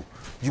Bible,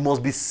 you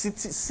must be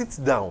sit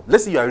down.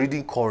 Let's say you are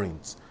reading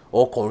Corinth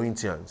or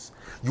Corinthians.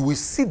 You will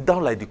sit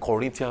down like the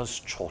Corinthians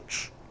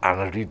church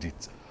and read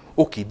it.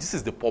 Okay, this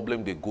is the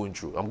problem they're going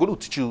through. I'm going to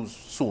teach you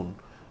soon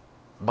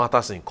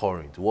matters in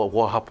Corinth.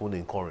 What happened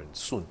in Corinth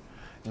soon.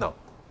 Now,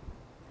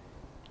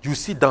 you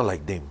sit down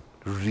like them,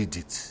 read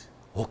it.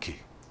 Okay,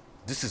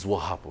 this is what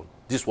happened.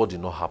 This is what did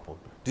not happen.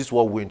 This is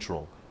what went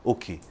wrong.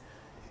 Okay,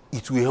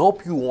 it will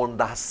help you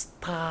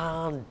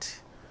understand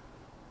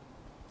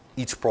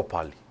it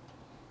properly.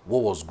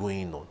 What was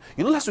going on?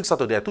 You know, last week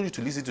Saturday, I told you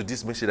to listen to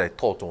this message I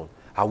taught on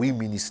Are We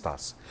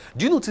Ministers?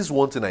 Do you notice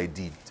one thing I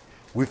did?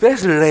 We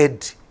first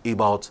read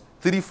about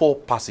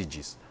 3-4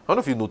 passages. I don't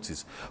know if you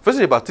noticed. First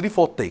read about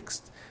 3-4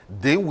 texts.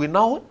 Then we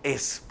now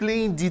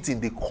explained it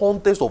in the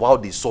context of how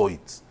they saw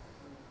it.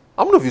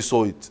 How many of you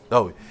saw it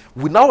that way?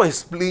 We now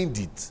explained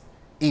it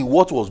in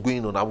what was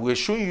going on. And we were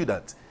showing you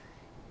that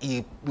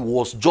it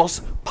was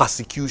just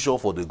persecution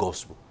for the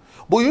gospel.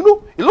 But you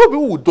know, a lot of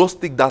people would just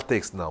take that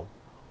text now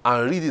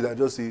and read it and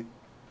just say,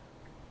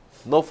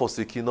 not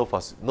forsaken, not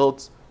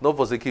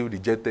forsaken,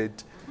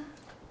 rejected.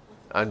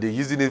 And they're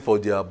using it for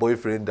their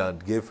boyfriend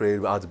and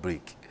girlfriend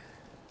outbreak.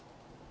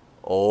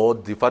 Or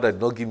the father did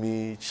not give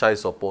me child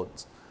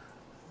support.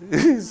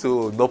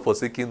 So, not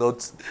forsaken,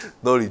 not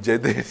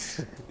rejected.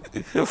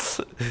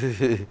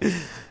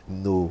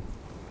 No.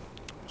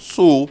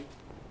 So,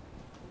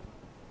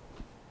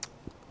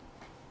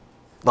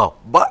 now,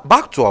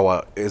 back to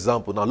our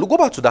example. Now, go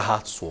back to the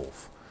heart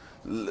 12.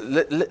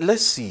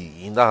 Let's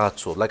see in that heart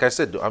 12. Like I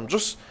said, I'm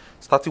just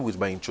starting with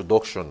my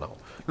introduction now.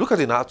 Look at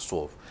in heart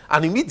 12.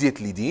 And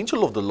immediately, the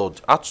angel of the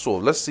Lord, heart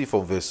 12, let's see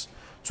from verse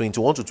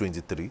 21 to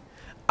 23.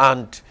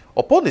 And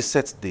upon a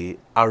set day,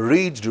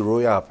 arrayed the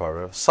royal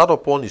apparel, sat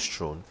upon his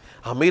throne,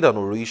 and made an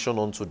oration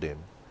unto them.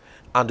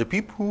 And the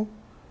people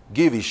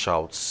gave a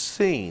shout,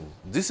 saying,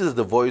 This is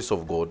the voice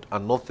of God,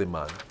 and not the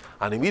man.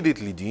 And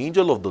immediately the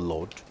angel of the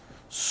Lord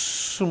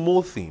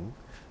smote him,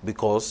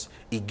 because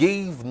he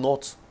gave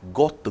not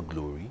God the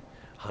glory,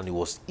 and he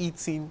was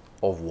eating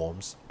of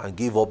worms, and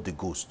gave up the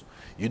ghost.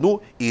 You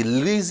know, a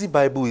lazy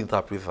Bible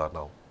interpreter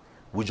now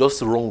will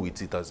just run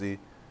with it and say,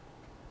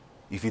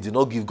 if you did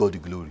not give God the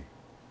glory,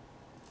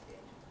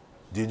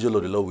 the angel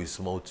of the Lord will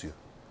smote you.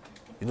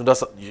 You know,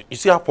 you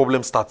see how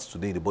problem starts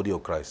today in the body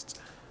of Christ.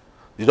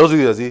 You just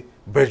look and say,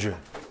 brethren,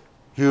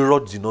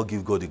 Herod did not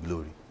give God the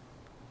glory.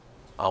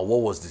 And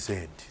what was the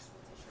end?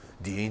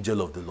 The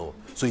angel of the Lord.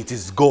 So it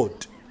is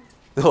God.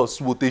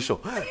 Smotation.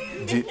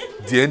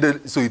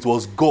 So it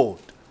was God.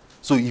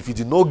 So if you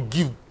did not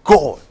give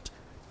God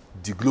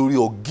the glory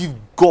or give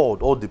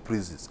God all the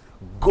praises,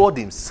 God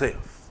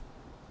himself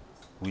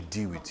will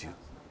deal with you.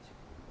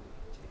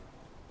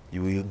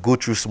 You will go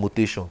through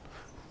smotation.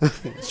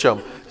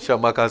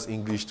 Shamaka's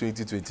English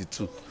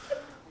 2022.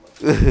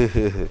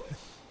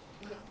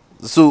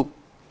 So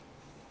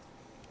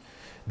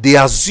they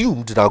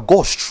assumed that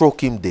God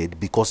struck him dead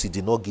because he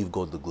did not give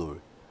God the glory.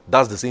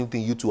 That's the same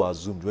thing you two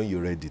assumed when you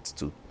read it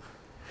too.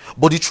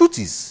 But the truth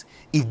is,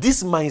 if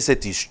this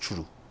mindset is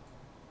true,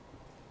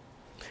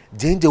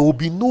 then there will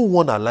be no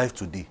one alive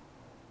today.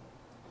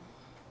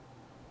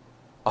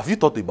 Have you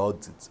thought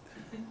about it?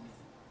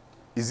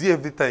 Is it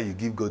every time you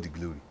give God the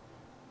glory?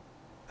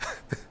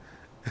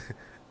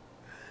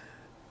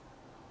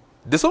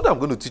 There's something I'm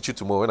going to teach you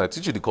tomorrow when I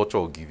teach you the culture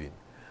of giving.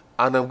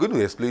 And I'm going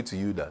to explain to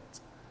you that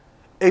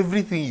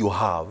everything you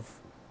have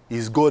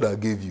is God that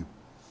gave you.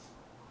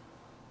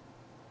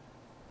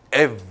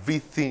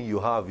 Everything you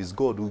have is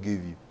God who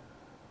gave you.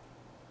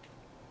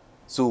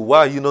 So why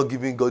are you not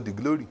giving God the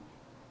glory?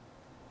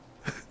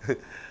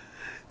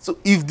 So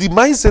if the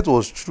mindset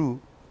was true,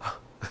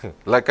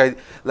 like I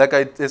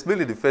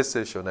explained in the first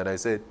session, and I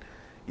said,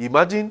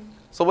 imagine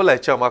someone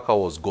like Chiamaka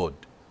was God.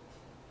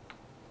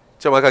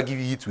 Chiamaka give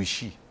you it with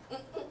she.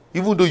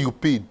 Even though you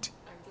paid,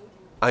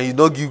 and you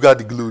not give God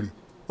the glory.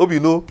 Hope you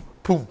know,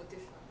 boom,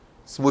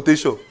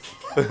 smotation.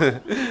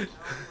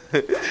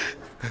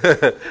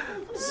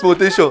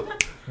 Smotation,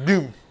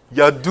 doom,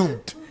 you are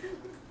doomed.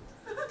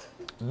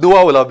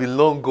 Noah will have been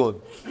long gone.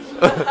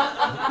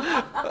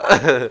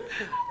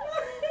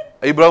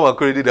 Abraham and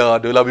Corey, they will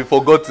have been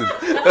forgotten.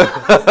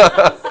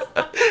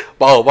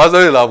 Wow,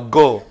 Pastor will have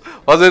gone.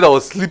 Pastor that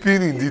was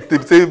sleeping in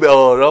the same bed, that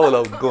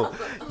will have gone.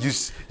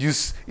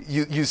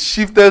 You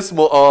shifted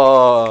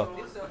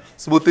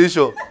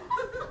smotation.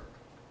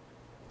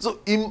 So,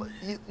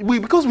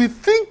 because we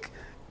think,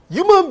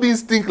 human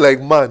beings think like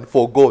man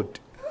for God.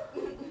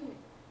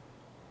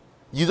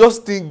 You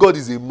just think God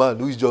is a man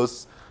who is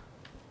just...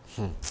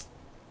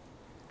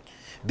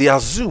 They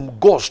assume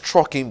God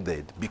struck him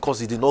dead because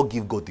he did not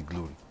give God the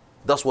glory.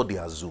 That's what they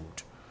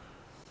assumed.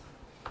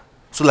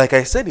 So like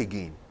I said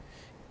again,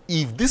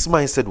 if this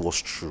mindset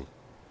was true,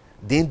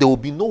 then there will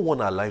be no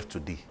one alive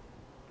today.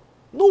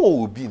 No one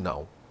will be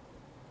now.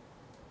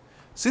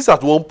 Since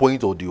at one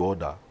point or the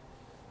other,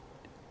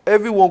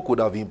 everyone could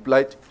have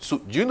implied. So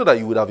do you know that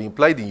you would have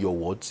implied in your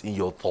words, in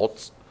your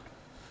thoughts,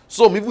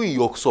 some even in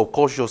your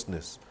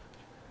subconsciousness,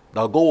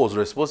 that God was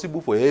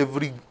responsible for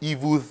every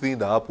evil thing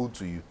that happened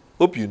to you?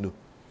 Hope you know.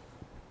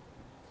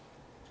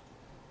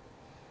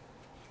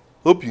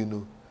 Hope you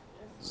know.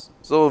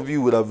 Some of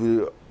you would have,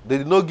 they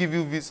did not give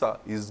you visa.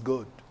 It's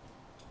God.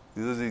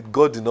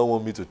 God did not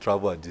want me to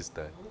travel at this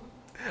time.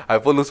 I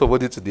followed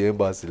somebody to the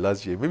embassy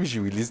last year. Maybe she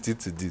will listen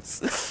to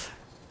this.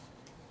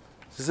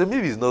 She said,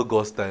 maybe it's not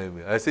God's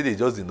timing. I said, they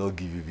just did not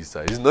give you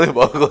visa. It's not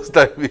about God's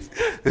timing.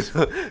 It's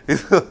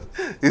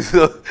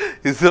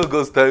not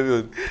God's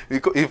timing.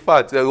 In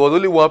fact, there was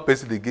only one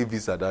person they gave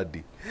visa that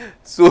day.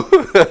 So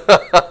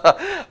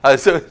I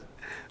said,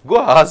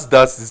 go ask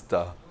that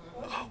sister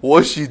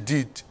what she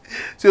did.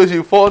 So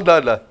she found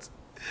out that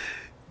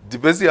the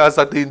person has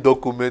certain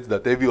documents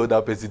that every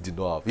other person did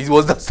not have. It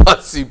was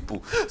that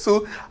simple.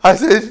 So I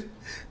said,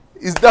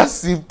 it's that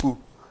simple.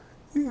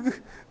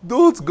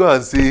 Don't go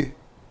and say,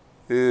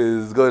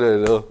 it's God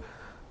enough.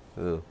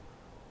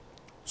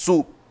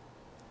 So,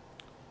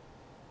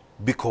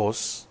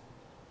 because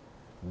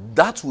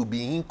that will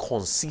be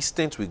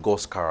inconsistent with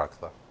God's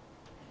character.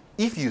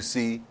 If you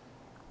say,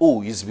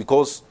 oh, it's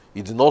because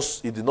he did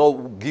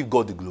not give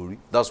God the glory,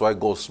 that's why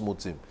God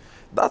smote him,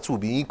 that will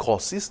be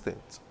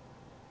inconsistent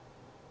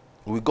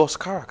with God's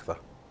character.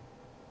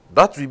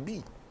 That will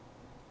be.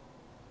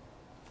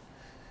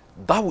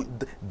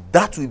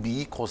 That will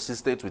be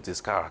inconsistent with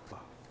his character.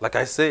 Like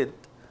I said,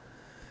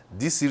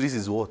 this series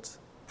is what?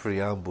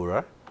 Preamble,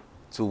 right?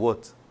 To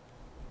what?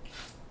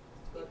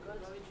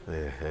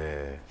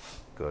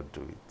 God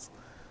do it.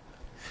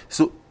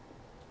 So,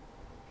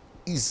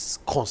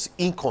 that's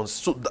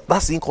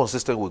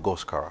inconsistent with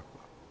God's character.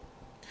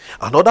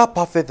 Another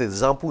perfect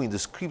example in the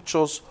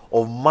scriptures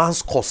of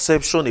man's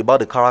conception about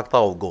the character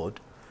of God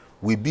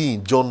will be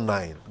in John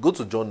 9. Go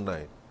to John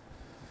 9.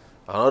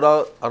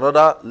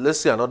 Let's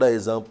say another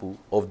example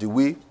of the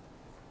way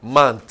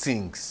man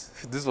thinks.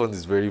 This one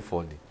is very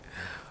funny.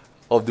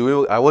 Of the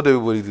way, I want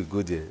everybody to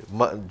go there.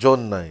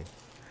 John 9.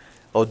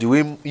 Of the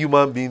way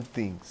human being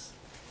thinks.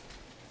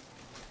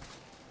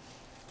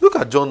 Look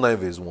at John 9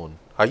 verse 1.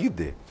 Are you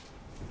there?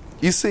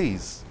 He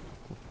says,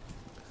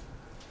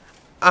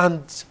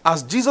 and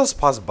as Jesus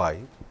passed by,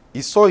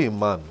 he saw a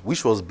man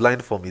which was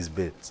blind from his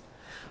birth.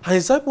 And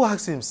his disciple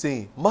asked him,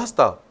 saying,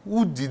 Master,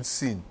 who did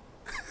sin?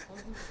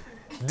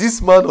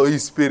 This man or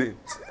his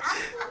parents?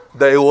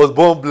 That he was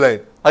born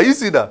blind. Are you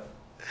seeing that?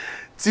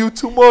 Till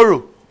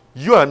tomorrow,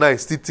 you and I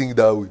still think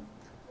that way.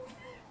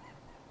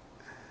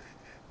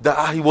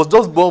 That he was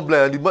just born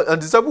blind. And the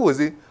disciple was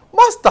saying,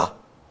 Master,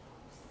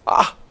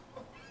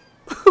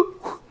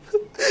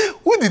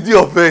 who did he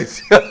offend?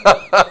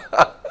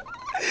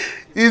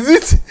 Is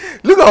it?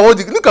 Look at what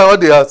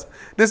they asked.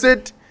 They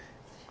said,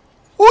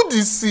 who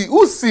did sin?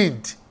 Who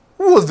sinned?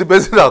 Who was the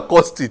person that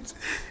caused it?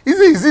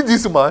 Is it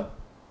this man?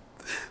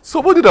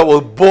 Somebody that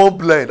was born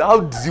blind.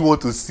 How did he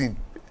want to sin?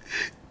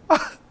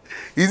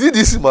 Is it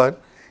this man?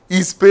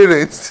 His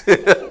parents?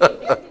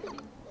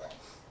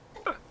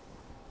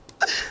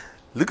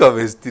 Look at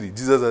verse 3.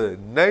 Jesus said,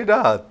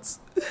 neither hath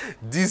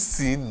this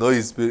sin nor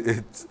his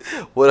parents,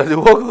 but that the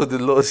work of the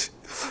Lord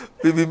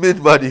will be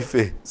made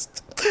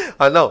manifest.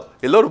 And now,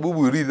 a lot of people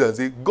will read and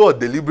say, God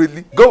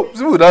deliberately, people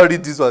will now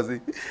read this one and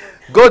say,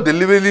 God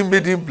deliberately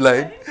made him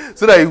blind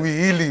so that he will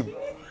heal him.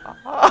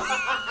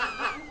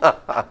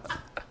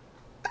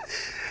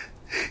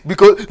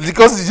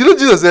 because you know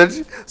Jesus said,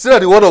 so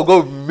that the word of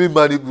God will be made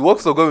manifest, the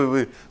works of God will be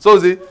made. So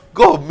say,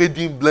 God made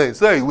him blind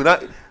so that he will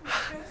not.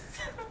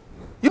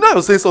 You know, I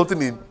was saying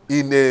something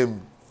in the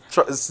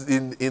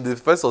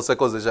first or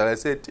second session. I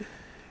said,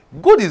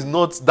 God is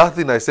not that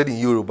thing I said in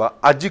Yoruba.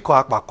 Ajiko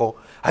akpako.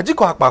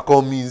 Ajiko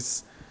akpako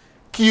means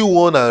kill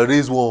one and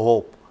raise one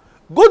up.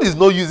 God is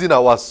not using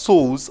our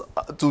souls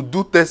to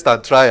do test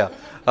and trial.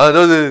 And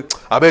just say,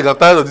 I beg, I'm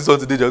tired of this one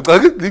today. Just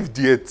leave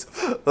the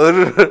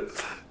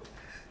earth.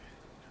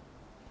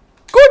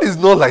 God is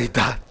not like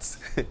that.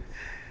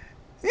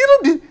 You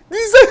know,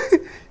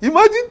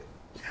 imagine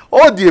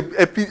all the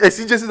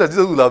exegesis that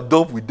Jesus would have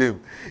done with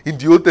them in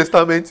the Old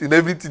Testament, in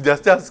everything. They are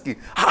still asking,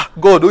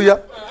 God, oh yeah,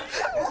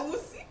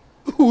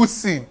 who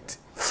sinned?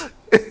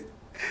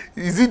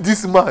 Is it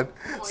this man?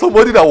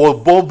 Somebody that was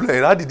born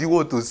blind. How did he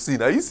want to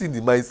sin? Are you seeing the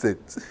mindset?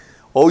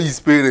 Or his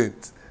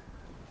parents?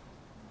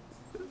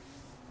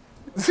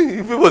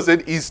 See, people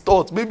said his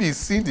thoughts. Maybe he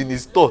sinned in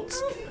his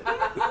thoughts.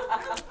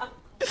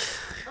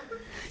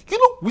 You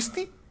know, we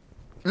still...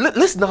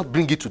 Let's not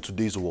bring it to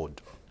today's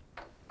world.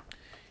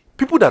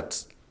 People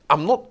that...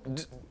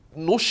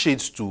 No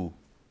shades to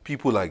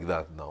people like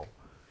that now.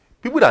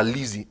 People that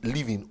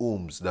live in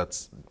homes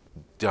that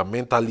they are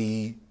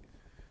mentally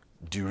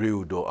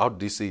derailed, or how do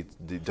they say it?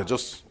 They're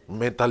just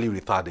mentally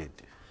retarded.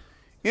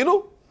 You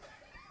know,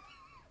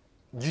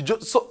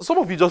 some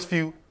of you just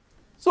feel,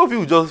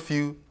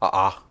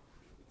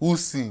 who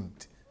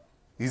sinned?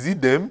 Is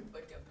it them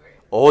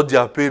or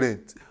their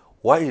parents?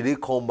 Why did they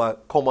come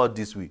out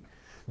this way?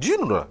 Do you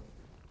know that?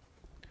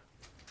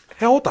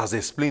 Health has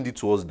explained it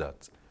to us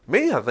that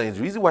many a times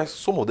the reason why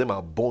some of them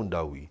are born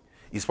that way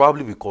is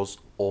probably because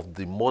of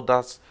the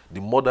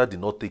mother did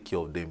not take care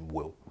of them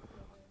well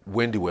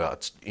when they were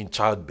in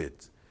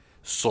childbirth.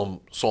 Some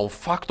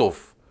fact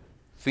of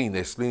thing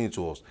explaining it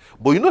to us.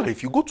 But you know that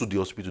if you go to the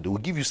hospital, they will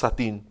give you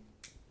certain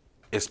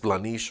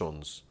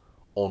explanations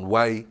on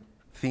why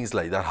things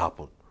like that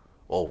happen.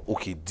 Oh,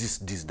 okay, this,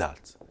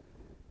 that.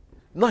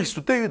 Now it's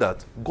to tell you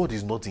that God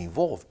is not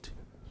involved.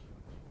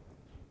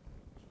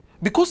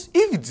 Because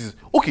if it is,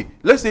 okay,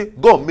 let's say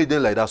God made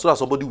them like that so that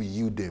somebody will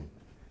heal them.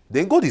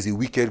 Then God is a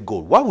wicked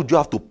God. Why would you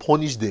have to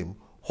punish them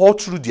all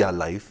through their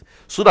life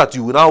so that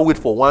you will now wait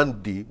for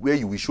one day where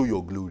you will show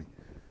your glory?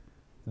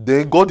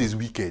 Then God is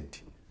wicked.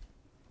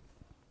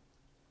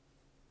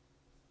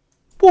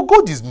 But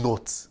God is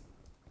not.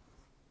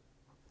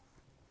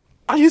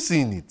 Are you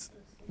seeing it?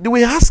 They were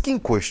asking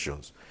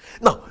questions.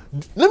 Now,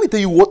 let me tell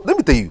you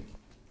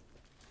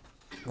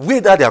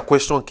where that their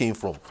question came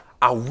from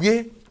and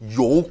where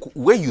your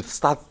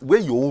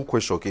own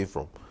question came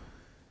from.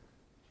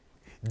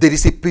 There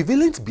is a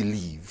prevalent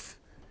belief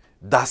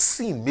that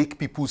sin makes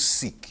people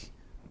sick.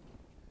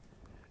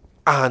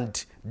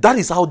 And that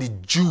is how the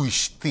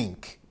Jewish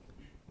think.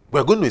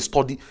 We're going to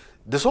study.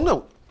 There's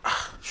something.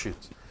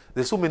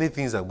 There's so many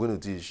things I'm going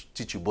to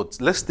teach you, but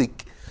let's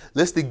take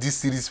this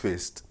series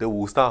first. Then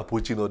we'll start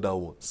approaching other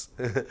ones.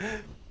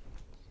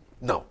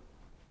 Now,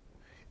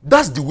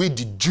 that's the way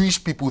the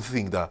Jewish people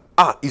think that,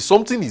 if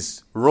something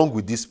is wrong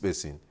with this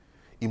person,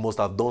 he must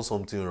have done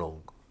something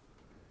wrong.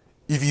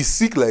 If he's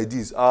sick like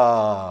this,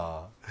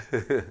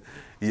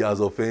 he has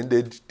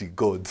offended the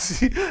gods.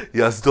 He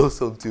has done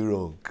something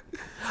wrong.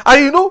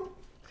 And you know,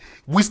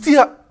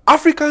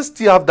 Africans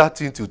still have that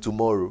thing till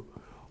tomorrow.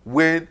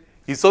 When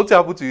if something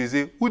happened to you, you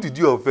say, who did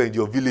you offend?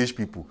 Your village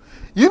people.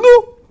 You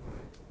know,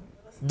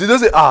 they don't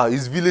say,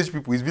 it's village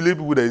people. It's village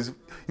people that is,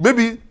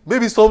 maybe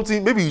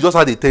you just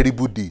had a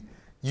terrible day.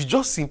 You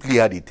just simply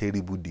had a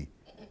terrible day.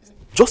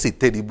 Just a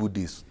terrible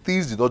day.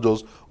 Things did not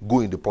just go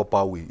in the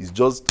proper way. It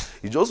just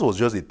was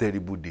just a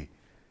terrible day.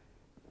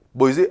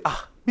 But you say,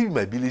 maybe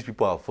my village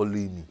people are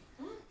following me.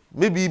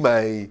 Maybe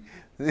my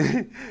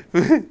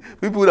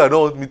people that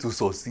don't want me to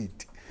succeed.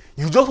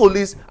 You just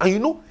always, and you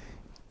know,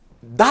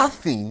 that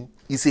thing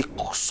is a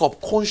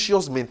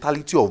subconscious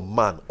mentality of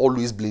man,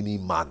 always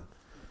blaming man.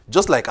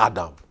 Just like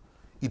Adam.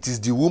 It is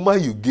the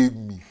woman you gave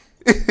me.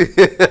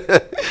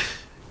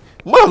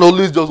 Man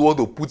always just want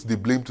to put the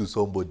blame to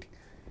somebody.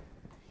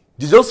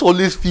 You just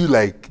always feel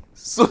like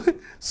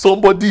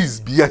somebody is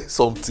behind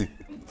something.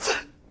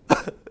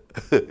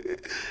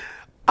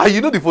 And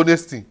you know the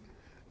funniest thing?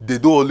 They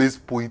don't always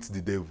point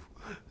the devil.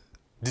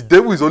 The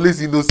devil is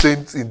always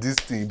innocent in this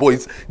thing.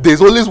 But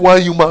there's always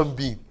one human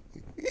being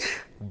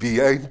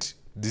behind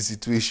the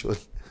situation.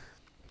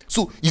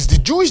 So it's the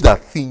Jewish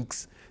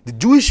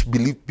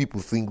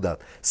people think that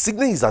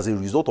sickness is as a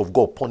result of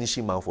God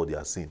punishing man for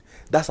their sin.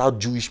 That's how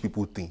Jewish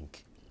people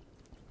think.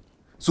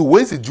 So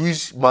when a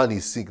Jewish man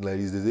is sick like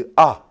this, they say,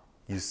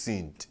 you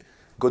sinned.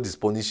 God is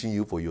punishing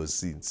you for your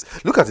sins.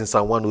 Look at in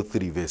Psalm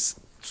 103 verse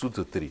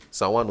 2-3.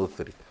 Psalm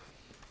 103.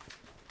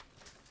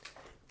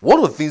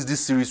 One of the things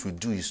this series will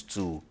do is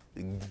to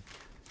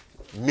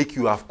make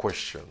you have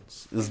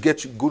questions. It's going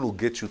to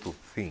get you to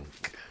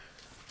think.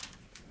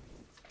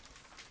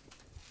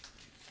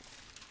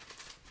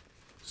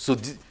 So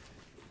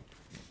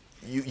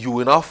you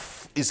will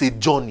have, it's a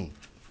journey.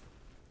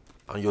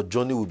 And your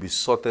journey will be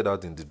sorted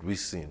out in the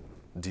reason.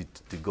 Did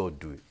God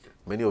do it?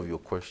 Many of your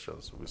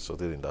questions will be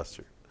sorted in that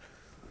street.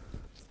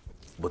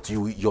 But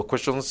your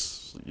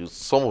questions,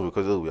 some of your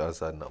questions will be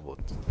answered now, but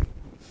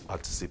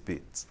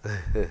anticipate.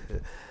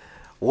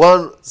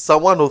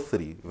 Psalm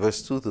 103,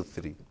 verse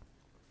 2-3.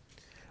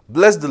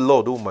 Bless the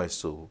Lord, O my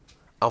soul,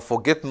 and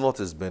forget not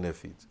his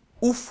benefit,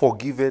 who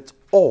forgiveth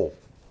all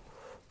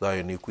thy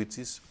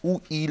iniquities,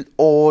 who heal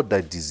all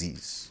thy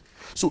disease.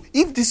 So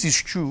if this is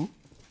true,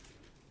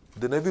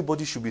 then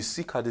everybody should be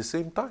sick at the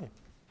same time.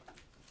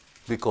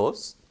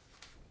 Because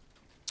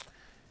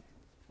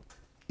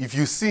if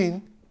you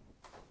sin,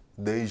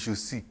 then you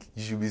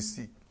should be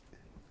sick.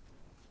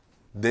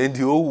 Then the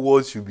whole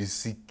world should be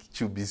sick.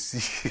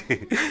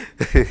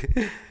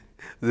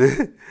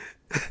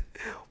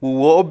 We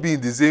will all be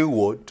in the same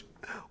world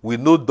with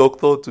no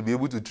doctor to be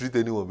able to treat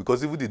anyone,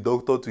 because even the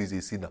doctor too is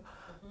a sinner.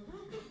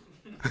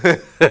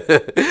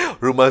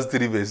 Romans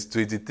 3 verse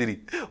 23.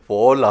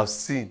 For all have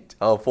sinned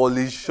and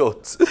fallen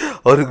short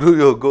of the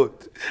glory of God.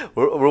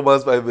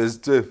 Romans 5 verse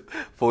 12.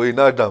 For in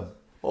Adam,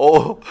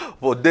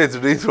 for death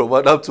reigned from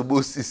Adam to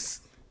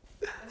Moses.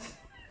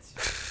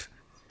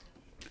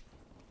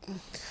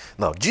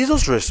 Now,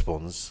 Jesus'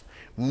 response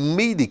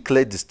made a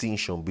clear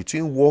distinction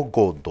between what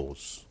God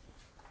does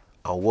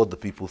and what the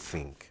people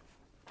think.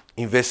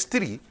 In verse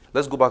 3,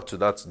 let's go back to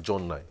that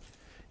John 9.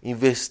 In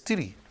verse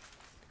 3,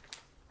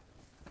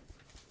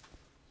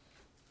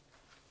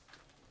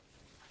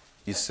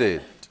 he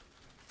said,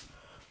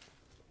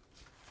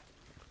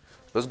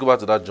 let's go back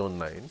to that John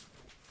 9.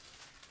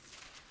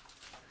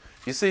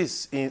 He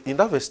says, in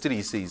that verse 3,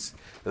 he says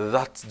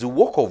that the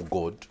work of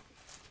God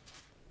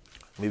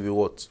may be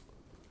what?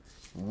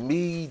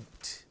 Made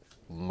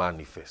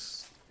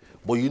manifest.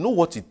 But you know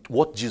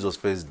what Jesus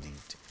first did?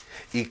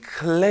 He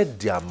cleared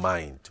their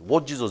mind.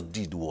 What Jesus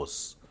did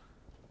was,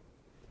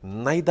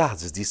 neither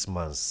has this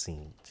man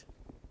sinned,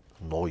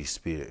 nor his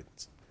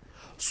parents.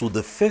 So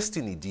the first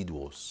thing he did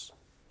was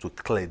to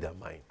clear their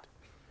mind.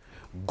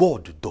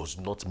 God does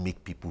not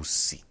make people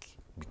sick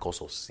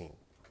because of sin.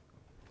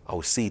 I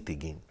will say it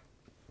again.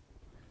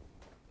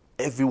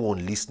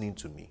 Everyone listening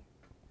to me,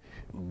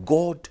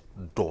 God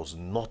does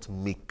not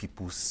make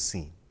people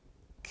sick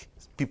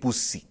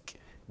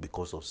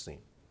because of sin.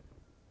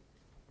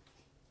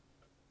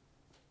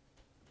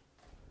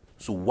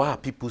 So why are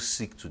people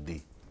sick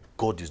today?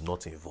 God is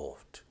not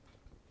involved.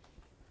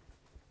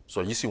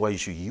 So you see why you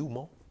should heal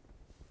more?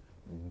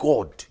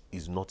 God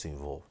is not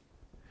involved.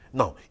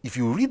 Now, if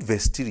you read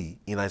verse 3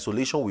 in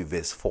isolation with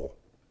verse 4,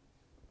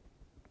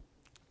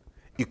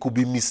 it could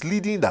be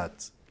misleading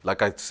that,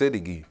 like I said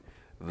again,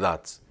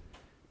 that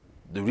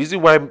the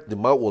reason why the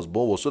man was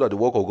born was so that the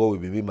work of God will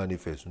be made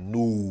manifest.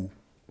 No.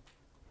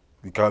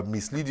 You can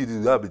mislead it.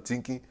 You have be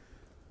thinking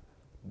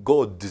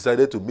God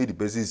decided to make the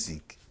person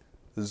sick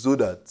so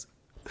that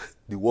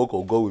the work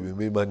of God will be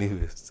made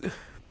manifest.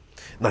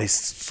 Now,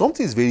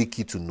 something is very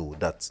key to know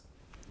that,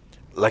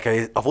 like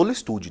I've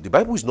always told you, the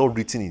Bible is not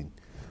written in,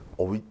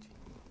 or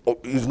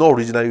it's not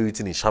originally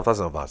written in chapters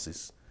and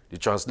verses. The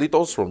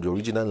translators from the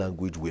original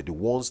language were the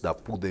ones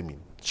that put them in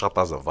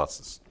chapters and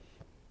verses.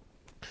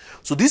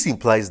 So this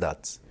implies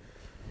that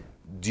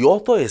the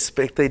author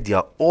expected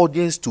their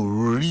audience to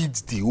read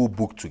the whole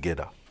book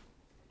together.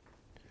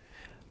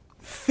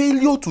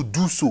 Failure to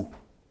do so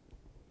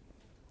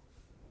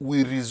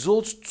will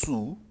result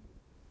to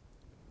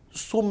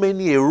so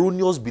many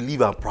erroneous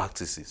beliefs and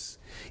practices.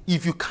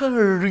 If you can't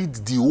read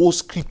the whole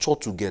scripture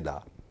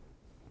together,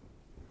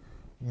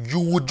 you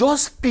will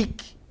just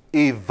pick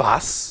a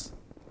verse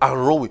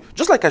and run with.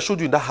 Just like I showed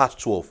you in that Acts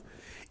 12.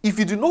 If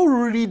you do not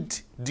read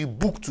the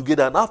book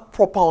together and have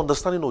proper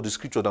understanding of the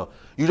scripture now,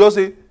 you just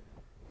say,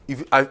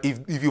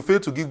 if you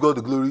fail to give God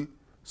the glory,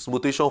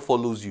 smotation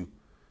follows you.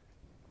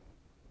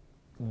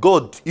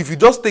 God, if you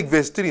just take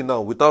verse 3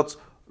 now without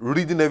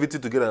reading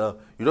everything together now,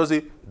 you just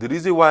say, the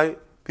reason why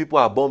people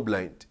are born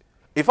blind.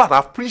 In fact,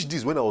 I've preached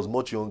this when I was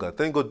much younger.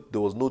 Thank God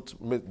there was no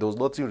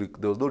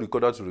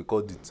recorder to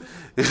record it.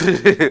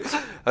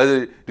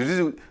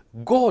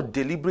 God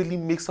deliberately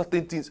makes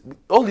certain things,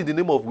 all in the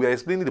name of, we are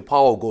explaining the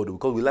power of God,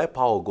 because we like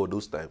power of God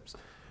those times.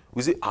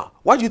 We say,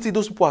 why do you think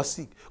those people are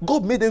sick?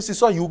 God made them sick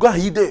so you go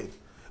and heal them.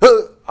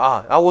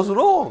 I was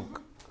wrong.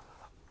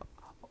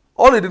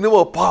 All in the name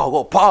of power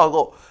of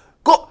God.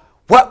 God,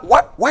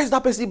 why is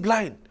that person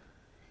blind?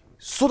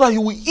 So that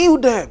you will heal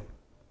them.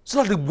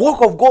 So that the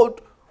work of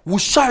God will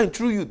shine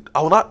through you.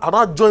 I will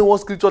not join one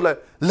scripture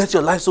like, let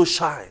your light so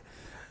shine,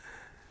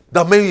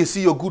 that men will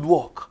see your good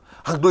work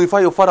and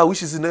glorify your Father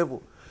which is in heaven.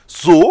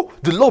 So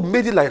the Lord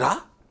made it like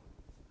that,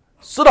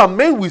 so that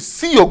men will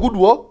see your good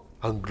work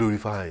and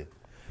glorify Him.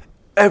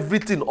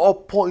 Everything all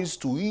points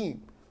to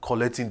Him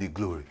collecting the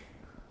glory.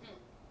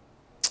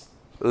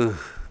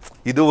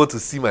 You don't want to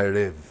see my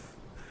rev.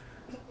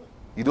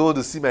 You don't want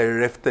to see my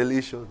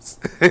revelations.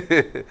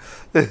 But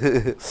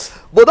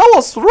that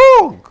was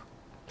wrong.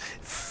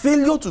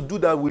 Failure to do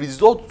that will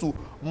result to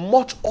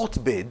much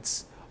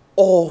hotbeds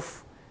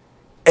of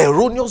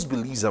erroneous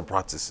beliefs and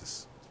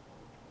practices.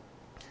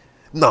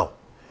 Now,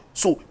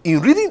 so in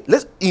reading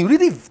verse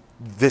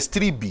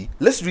 3b,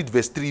 let's read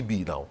verse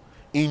 3b now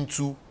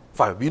into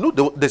 5. You know,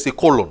 there's a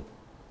colon.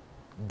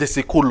 There's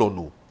a colon,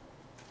 no.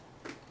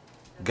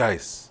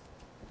 Guys,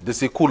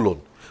 there's a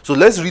colon. So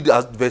let's read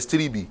verse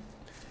 3b.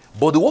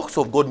 But the works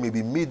of God may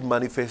be made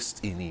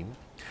manifest in him.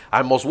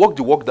 I must work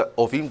the work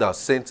of him that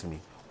sent me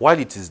while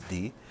it is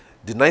day.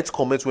 The night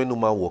cometh when no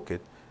man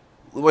walketh,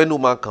 when no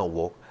man can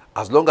walk.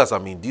 As long as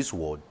I'm in this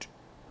world,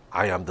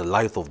 I am the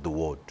light of the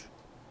world.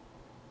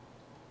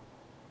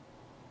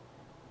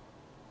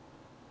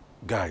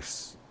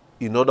 Guys,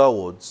 in other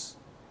words,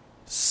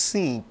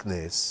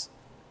 sickness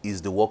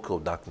is the work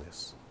of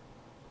darkness.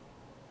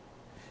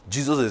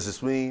 Jesus is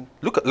explaining,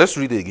 let's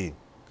read it again.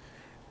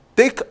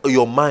 Take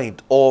your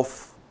mind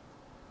off,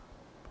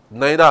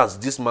 neither has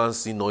this man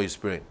seen nor his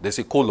parent. There's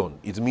a colon.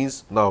 It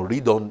means, now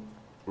read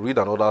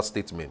another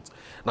statement.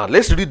 Now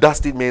let's read that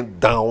statement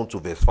down to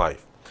verse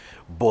 5.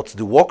 But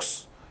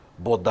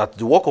that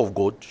the work of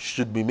God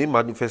should be made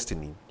manifest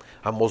in him.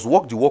 I must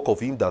work the work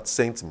of him that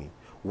sent me.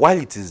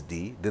 While it is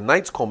day, the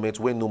night cometh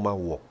when no man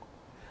walk.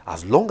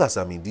 As long as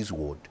I'm in this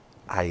world,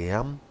 I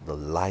am the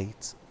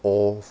light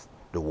of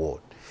the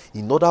world.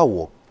 In other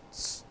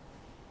words,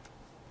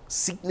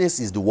 sickness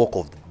is the work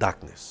of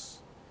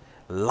darkness.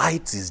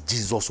 Light is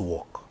Jesus'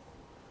 work.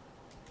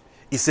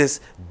 It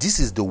says, this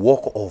is the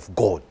work of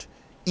God,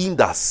 him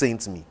that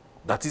sent me.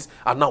 That is,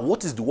 and now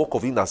what is the work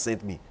of him that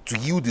sent me? To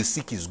heal the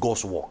sick is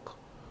God's work.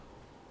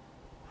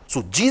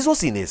 So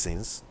Jesus, in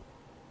essence,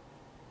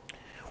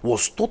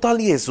 was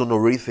totally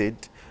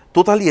exonerated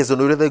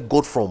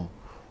God from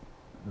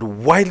the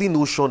wily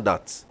notion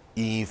that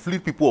he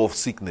inflicted people of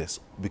sickness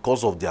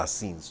because of their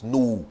sins.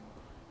 No.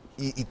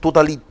 He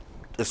totally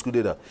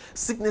excluded that.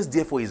 Sickness,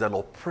 therefore, is an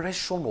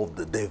oppression of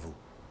the devil.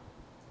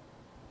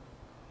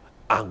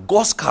 And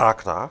God's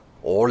character,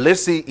 or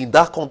let's say in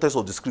that context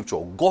of the scripture,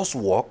 God's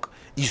work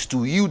is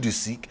to heal the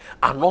sick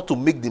and not to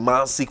make the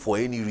man sick for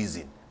any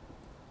reason.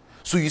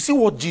 So you see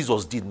what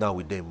Jesus did now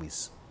with them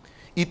is,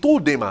 he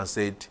told them and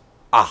said,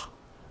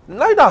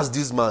 neither has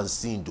this man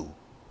sinned, though,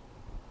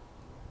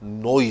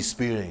 nor his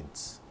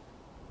parents.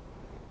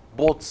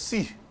 But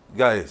see,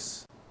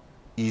 guys,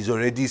 he's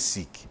already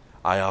sick.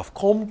 I have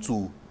come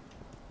to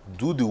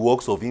do the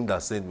works of him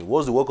that sent me.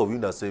 What's the work of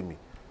him that sent me?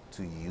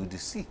 To heal the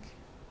sick.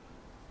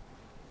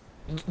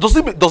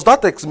 Does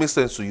that text make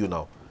sense to you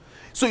now?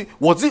 So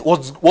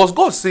was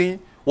God saying,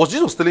 was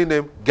Jesus telling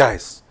them,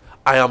 guys,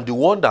 I am the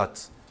one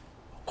that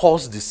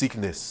caused the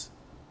sickness,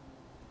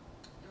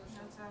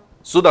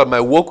 so that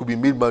my work will be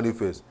made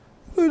manifest?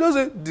 He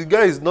doesn't. The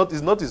guy is not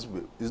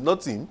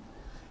him.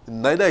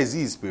 Neither is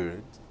he his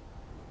parent.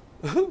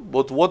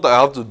 But what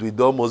I have to be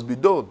done must be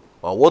done.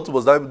 And what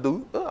must I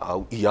do?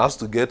 He has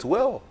to get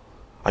well.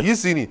 Are you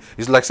seeing it?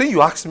 It's like saying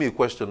you ask me a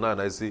question now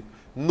and I say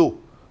no,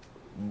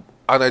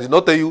 and I did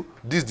not tell you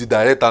this is the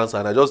direct answer,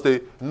 and I just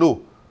say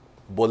no,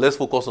 but let's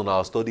focus on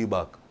our study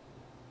back.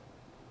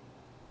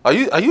 Are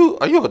you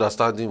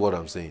understanding what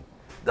I'm saying?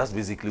 That's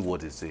basically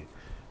what they say.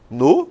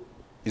 No,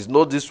 it's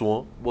not this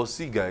one, but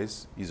see,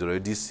 guys, he's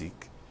already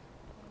sick.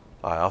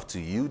 I have to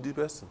heal the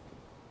person.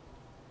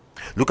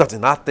 Look at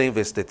in Acts 10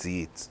 verse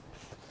 38.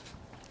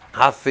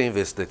 Acts 10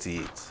 verse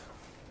 38.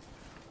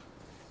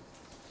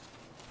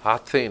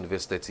 Acts 10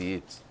 verse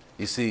 38.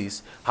 It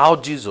says, how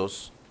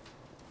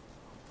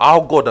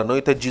God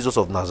anointed Jesus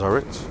of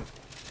Nazareth,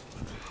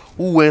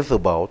 who went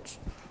about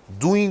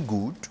doing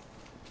good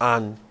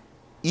and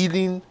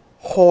healing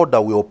all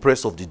that were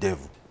oppressed of the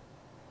devil.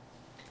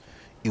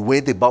 He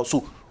went about.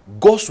 So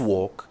God's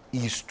work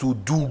is to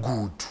do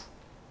good.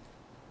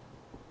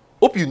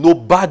 Hope you know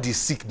bad is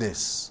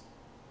sickness.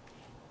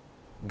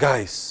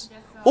 Guys,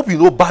 yes, hope you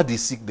know bad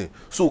is sickness.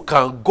 So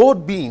can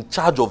God be in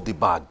charge of the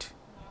bad?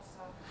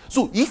 No,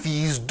 so if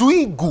he is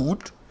doing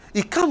good,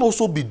 he can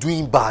also be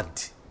doing bad.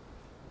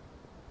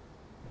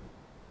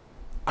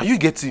 Are you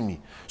getting me?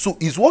 So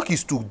his work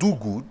is to do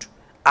good.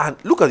 And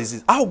look at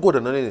this. How God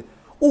anointed,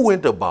 who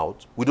went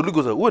about with the Holy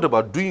Ghost, who went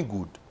about doing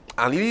good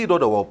and healing all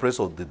that were oppressed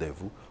of the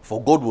devil, for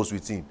God was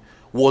with him.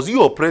 Was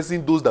he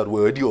oppressing those that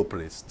were already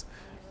oppressed?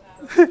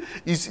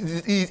 They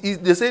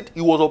said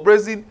he was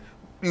oppressing,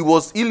 he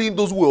was healing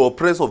those who were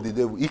oppressed of the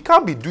devil. He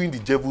can't be doing the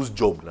devil's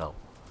job now.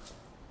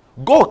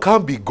 God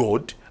can't be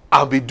God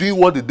and be doing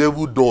what the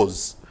devil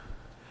does.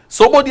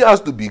 Somebody has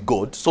to be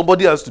God,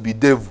 somebody has to be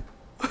devil.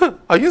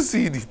 Are you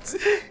seeing it?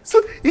 So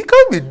he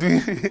can't be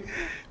doing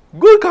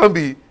God can't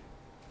be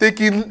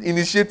taking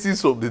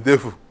initiatives from the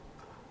devil.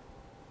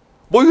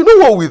 But you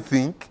know what we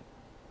think?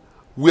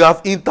 We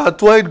have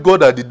intertwined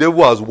God and the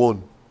devil as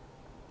one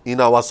in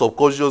our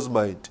subconscious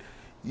mind.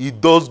 He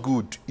does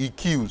good, he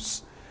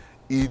kills,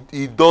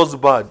 he does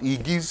bad, he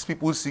gives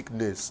people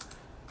sickness.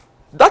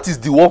 That is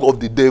the work of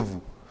the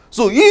devil.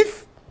 So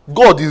if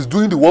God is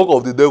doing the work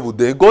of the devil,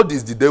 then God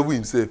is the devil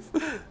himself.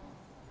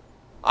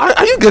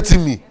 Are you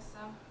getting me? Yes,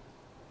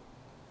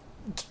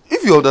 sir.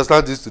 If you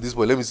understand this to this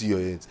point, let me see your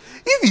hands.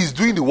 If he is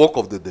doing the work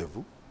of the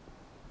devil,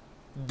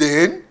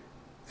 then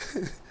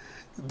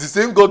the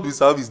same God we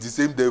serve is the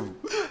same devil.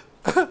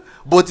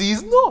 But he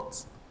is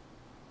not.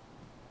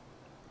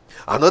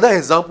 Another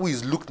example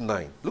is Luke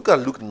 9. Look at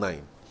Luke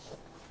 9,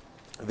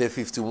 verse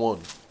 51.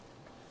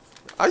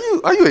 Are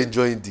you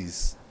enjoying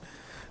this?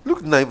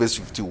 Luke 9, verse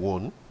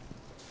 51.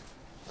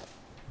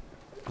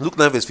 Luke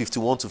 9, verse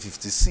 51 to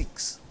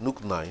 56.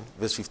 Luke 9,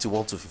 verse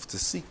 51 to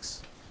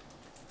 56.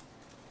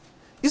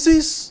 It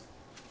says,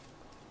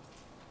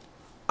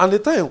 and the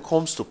time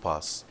comes to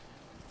pass,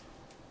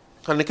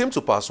 and it came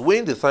to pass,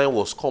 when the time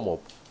was come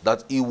up,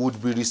 that he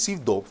would be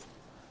received up,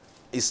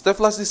 he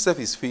steadfastly set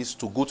his face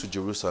to go to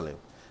Jerusalem.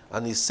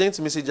 And he sent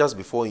messengers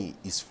before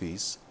his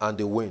face, and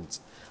they went.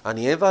 And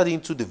he entered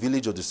into the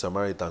village of the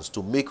Samaritans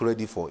to make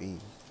ready for him.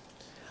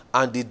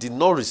 And they did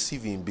not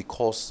receive him,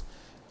 because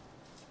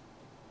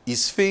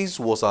his face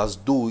was as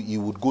though he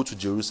would go to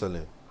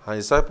Jerusalem. And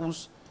his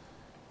disciples,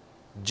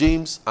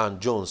 James and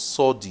John,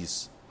 saw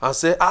this and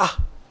said,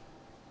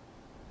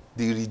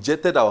 they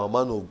rejected our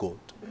man of God.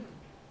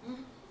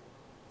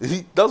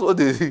 That's what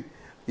they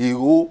a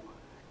whole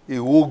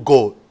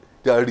God.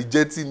 They are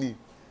rejecting him.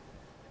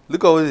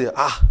 Look at what they say.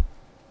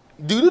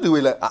 Do you know the way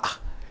like,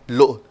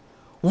 Lord,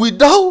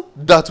 without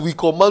that we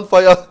command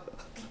fire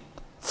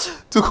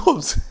to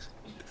come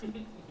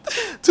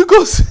to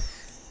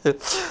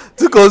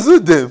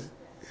consume them,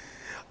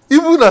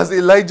 even as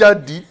Elijah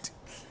did,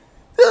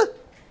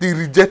 they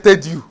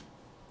rejected you,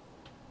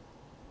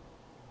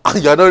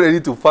 and you are not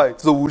ready to fight,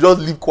 so we'll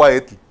just live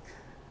quietly.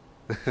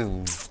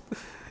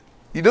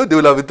 You know, they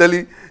will have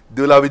been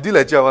doing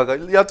like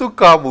Chiamaka, you are too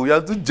calm, you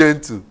are too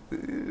gentle.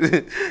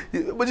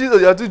 But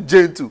Jesus, you are too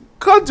gentle.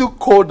 Can't you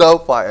call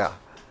down fire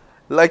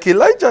like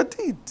Elijah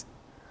did?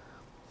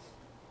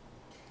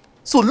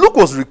 So Luke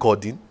was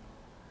recording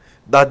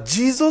that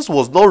Jesus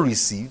was not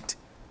received,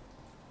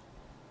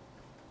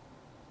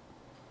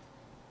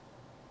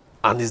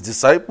 and his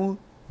disciple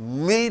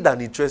made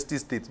an interesting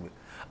statement.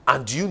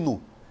 And you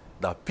know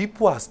that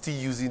people are still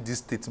using this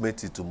statement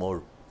till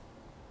tomorrow.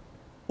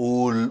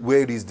 Oh,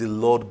 where is the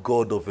Lord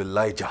God of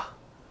Elijah?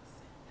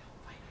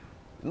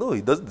 No,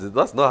 it doesn't.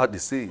 That's not how they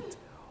say it.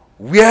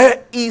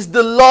 Where is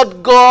the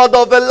Lord God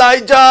of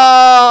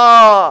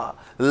Elijah?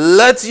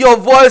 Let your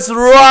voice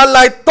roar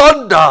like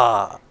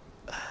thunder.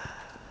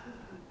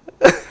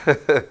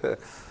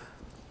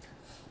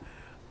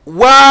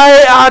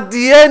 Why are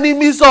the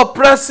enemies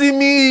oppressing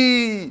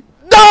me?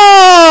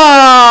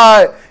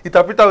 Die!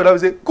 Interpreter will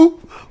say, ku,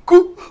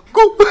 ku,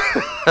 ku.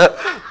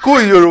 Ku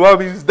in Yoruba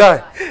means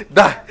die,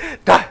 die,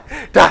 die,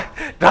 die,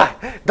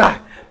 die, die.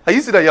 And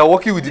you see that you are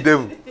working with the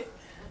devil.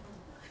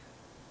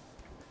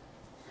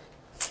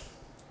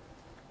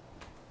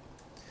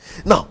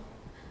 Now,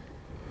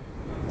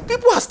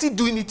 people are still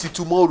doing it till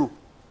tomorrow.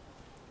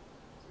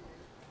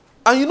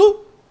 And you know,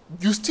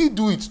 you still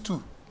do it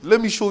too.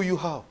 Let me show you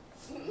how.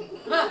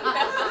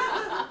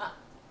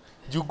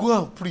 You go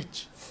and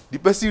preach. The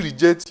person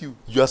rejects you.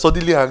 You are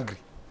suddenly angry.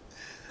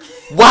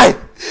 Why?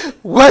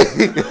 Why?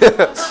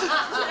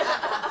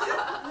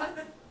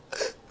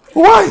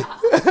 Why?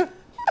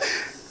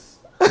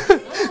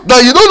 Now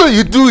you don't know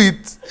you do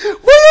it.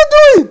 Why you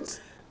do it?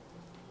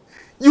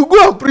 You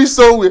go and preach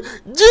somewhere.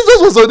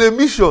 Jesus was on a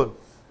mission.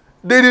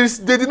 They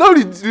did not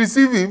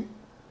receive him.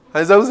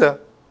 And someone said,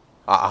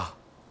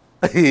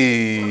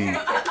 hey.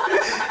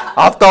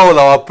 After all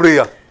our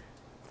prayer,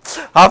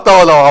 after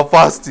all our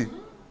fasting,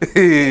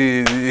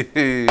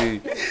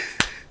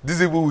 these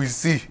people we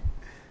see.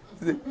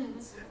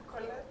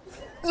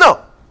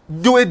 Now,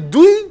 they were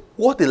doing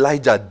what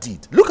Elijah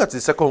did. Look at the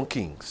 2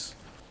 Kings.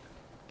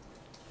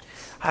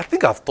 I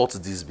think I've taught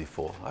this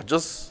before.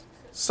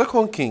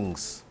 2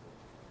 Kings.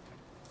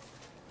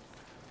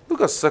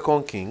 Look at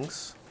 2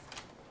 Kings.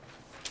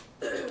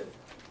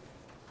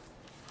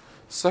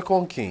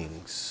 2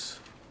 Kings.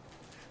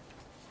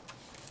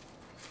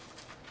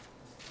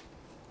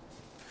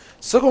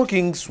 2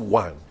 Kings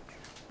 1.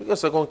 Look at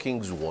 2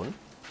 Kings 1.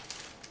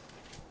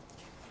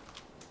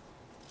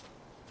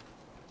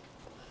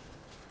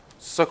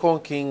 2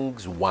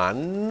 Kings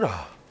 1,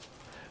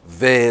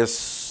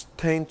 verse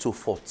 10 to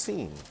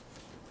 14.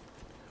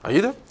 Are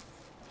you there?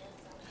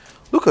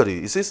 Look at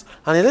it. It says,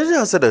 and Elijah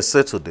answered and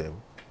said to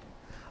them,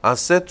 and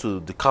said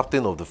to the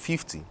captain of the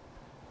 50,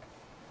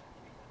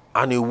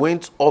 and he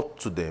went up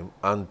to them,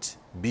 and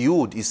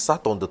behold, he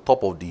sat on the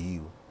top of the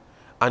hill.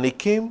 And he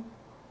came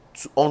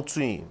unto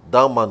him,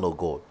 thou man of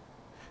God.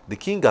 The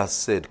king has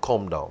said,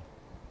 come down.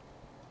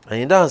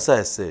 And in that answer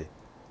I said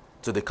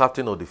to the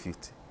captain of the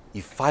 50,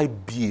 if I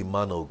be a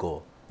man of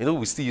God. You know,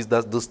 we still use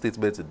those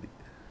statements today.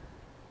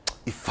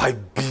 If I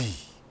be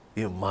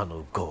a man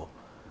of God,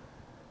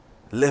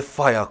 let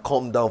fire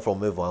come down from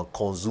heaven and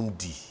consume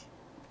thee,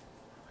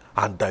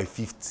 and die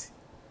 50.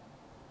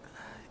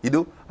 You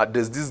know,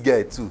 there's this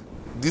guy too.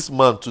 This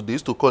man too, they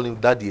used to call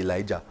him Daddy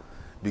Elijah,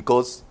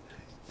 because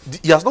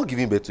he has not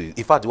given birth to it.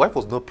 In fact, the wife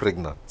was not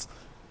pregnant.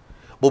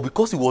 But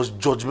because he was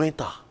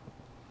judgmental.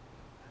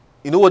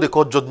 You know what they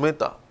call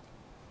judgmental?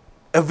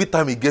 Every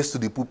time he gets to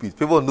the pulpit,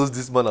 people knows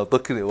this man I'm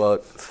talking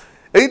about.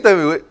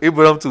 Anytime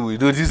Abraham too, we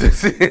know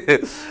Jesus.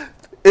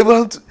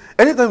 Abraham too,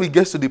 anytime he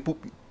gets to the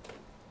pulpit,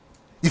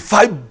 if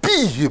I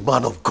be a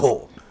man of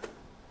God,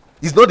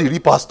 he's not a real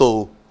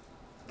pastor.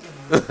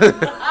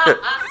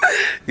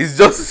 he's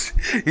just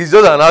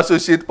an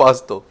associate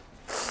pastor.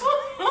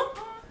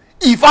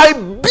 If I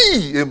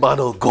be a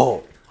man of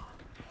God,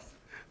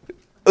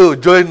 oh,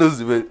 join us,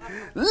 man.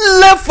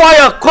 Let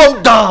fire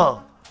come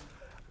down.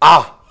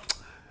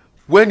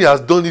 When he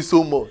has done it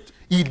so much,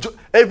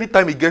 every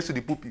time he gets to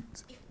the pulpit,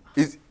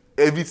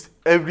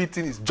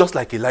 everything is just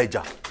like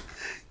Elijah.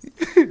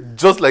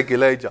 Just like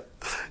Elijah.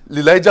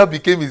 Elijah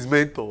became his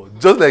mentor,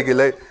 just like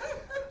Elijah.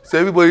 So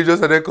everybody just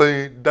started calling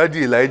him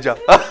Daddy Elijah.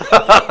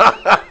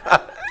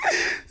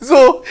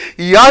 So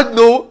he had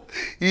no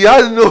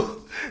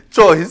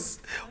choice.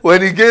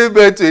 When he gave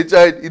birth to a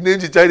child, he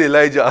named the child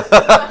Elijah.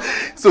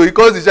 So he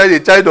calls the child a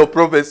child of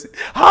prophecy.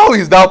 How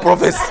is that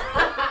prophecy?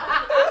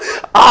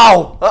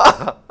 How?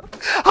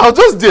 How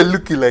just there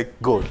looking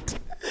like God?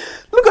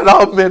 Look at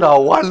how men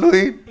are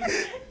wallowing.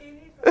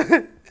 He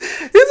said,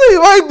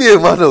 you might be a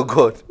man of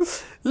God.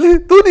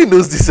 Tony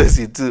knows this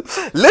too.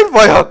 Let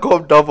fire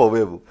come down from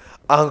heaven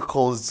and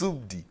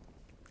consume thee,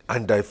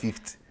 and die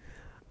 50.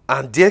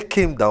 And there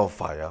came down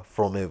fire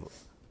from heaven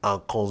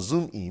and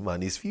consumed him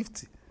and his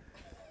 50.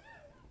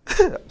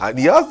 And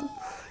he asked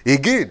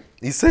again,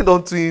 he sent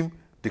unto him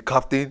the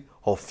captain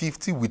of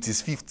 50 with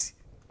his 50.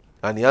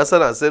 And he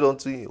answered and said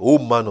unto him, O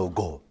man of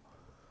God,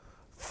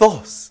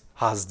 thus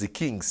has the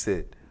king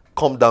said,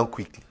 come down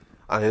quickly.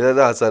 And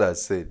Elijah answered and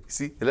said,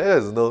 see,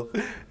 Elijah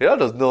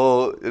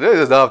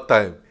doesn't have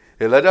time.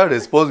 Elijah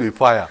responds with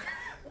fire.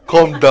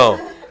 Come down.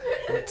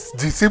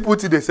 The simple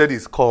thing they said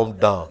is calm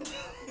down.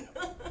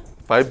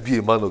 If I be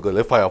a man of God,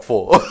 let fire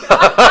fall.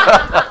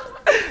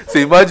 So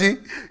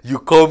imagine you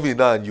call me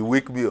now and you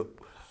wake me up.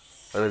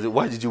 And I say,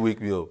 why did you wake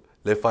me up?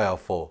 let fire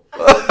fall.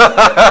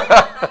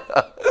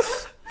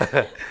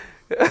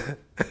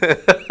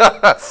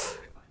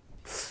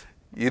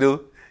 You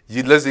know,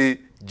 let's say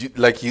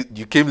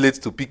you came late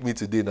to pick me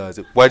today. Now I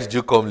say, why did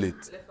you come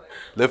late?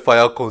 Let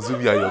fire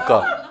consume you and your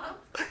car.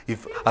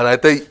 And I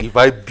tell you, if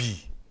I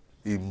be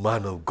a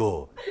man of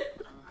God,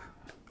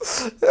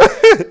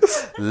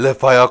 let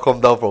fire come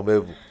down from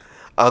heaven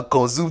and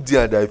consume thee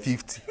and thy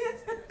 50.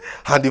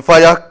 And the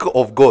fire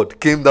of God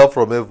came down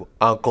from heaven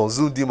and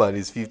consumed him and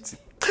his 50.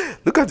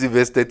 Look at the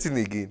verse 13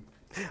 again.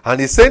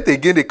 And he sent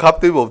again the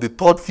captain of the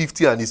third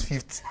 50 and his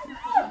 50.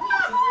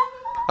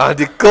 And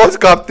the third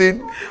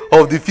captain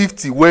of the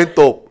 50 went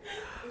up.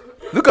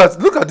 Look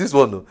at this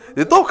one. No?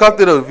 The third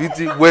captain of the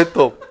 50 went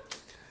up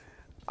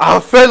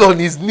and fell on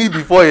his knee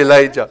before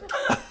Elijah.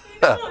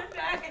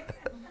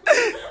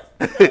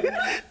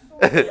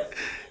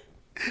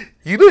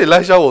 You know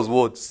Elisha was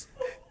what?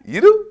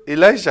 You know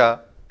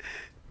Elisha,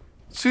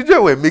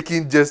 children were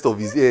making jest of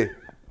his hair.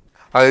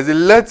 And he said,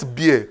 let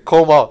beer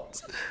come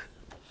out.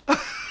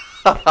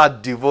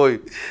 The boy.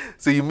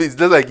 So it's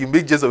just like you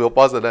make jest of your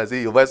pastor and I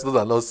say your voice does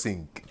not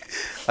sing.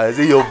 And I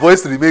say your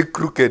voice remain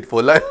crooked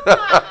for life.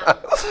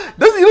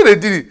 That's, you know they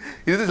did it.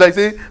 It's like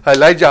saying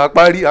Elijah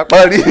Akpari.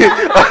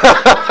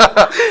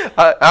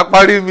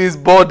 Akpari means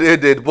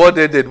bald-headed.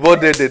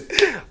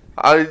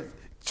 And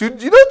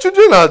you know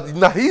children are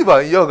naive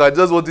and young and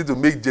just wanted to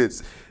make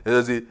jest. And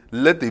they say,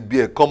 let the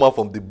bear come out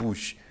from the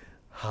bush.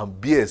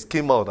 And bears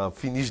came out and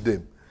finished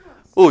them.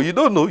 Oh, you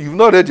don't know? You've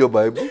not read your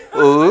Bible?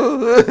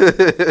 Oh.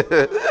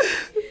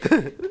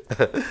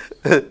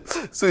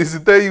 So it's to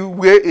tell you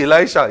where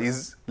Elisha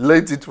is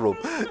learned it from.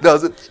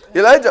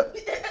 Elijah,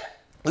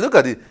 look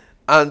at it.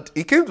 And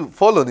he came to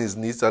fall on his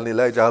knees, and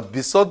Elijah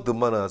besought the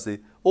man and said,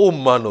 oh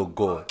man of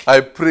God, I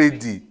pray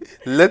thee,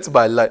 let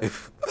my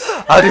life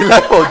and the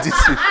life of this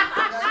people.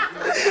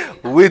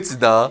 Wait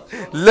now.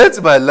 Let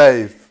my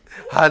life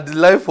and the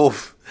life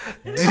of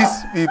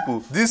these people,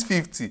 these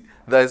 50,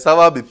 thy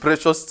servant be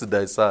precious to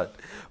thy sight.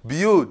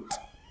 Behold,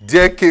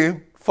 there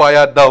came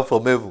fire down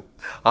from heaven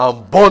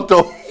and burnt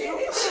up.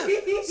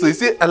 So you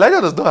see,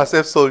 Elijah does not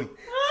accept sorry.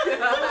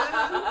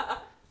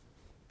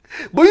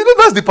 But you know,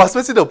 that's the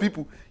perspective of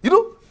people. You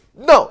know,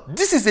 now,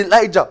 this is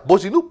Elijah.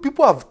 But you know,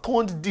 people have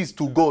turned this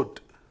to God.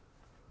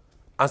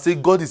 And say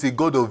God is a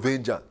God of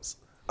vengeance.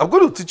 I'm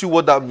going to teach you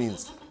what that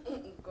means.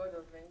 God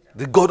of vengeance.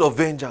 The God of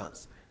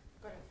vengeance.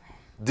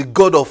 The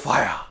God of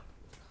fire.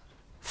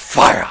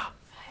 Fire.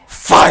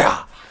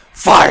 Fire.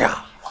 Fire.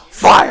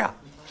 Fire.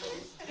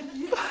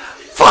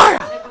 Fire.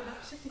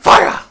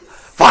 Fire.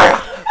 Fire.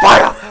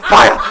 Fire.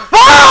 Fire.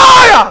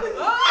 Fire.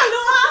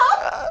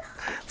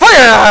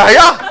 Fire.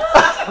 Yeah.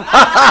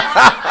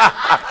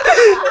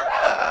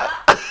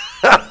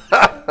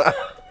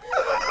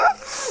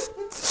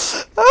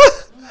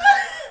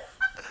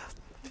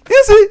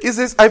 You see, he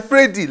says, I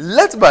pray thee,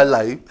 let my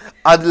life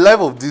and the life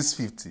of these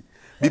 50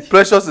 be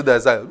precious to thy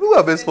sight. Look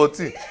at verse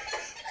 14.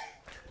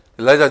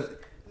 Elijah,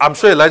 I'm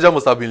sure Elijah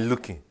must have been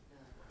looking.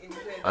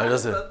 And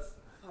just said,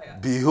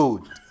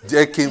 behold,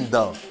 there came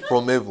down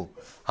from heaven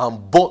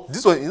and burnt.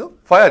 This one, you know,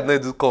 fire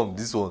did not come,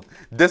 this one.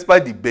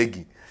 Despite the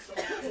begging.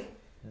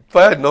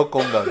 Fire did not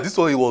come down. This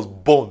one, it was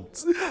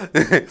burnt.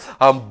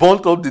 And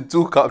burnt up the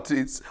two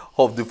captains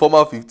of the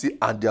former 50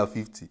 and their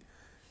 50.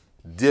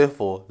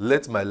 Therefore,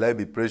 let my life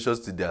be precious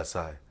to their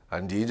sight.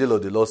 And the angel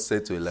of the Lord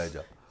said to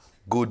Elijah,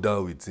 go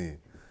down with him.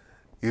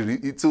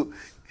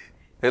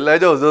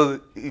 Elijah was just,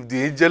 if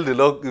the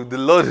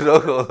Lord did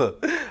not come,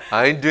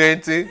 I ain't doing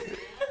anything.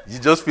 You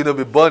just finna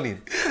be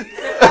burning.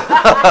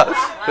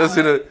 Just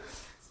finna.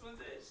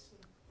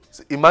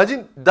 So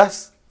imagine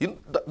that's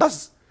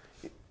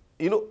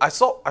I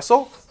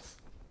saw.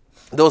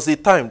 There was a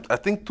time, I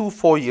think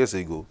 4 years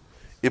ago,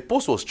 a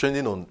post was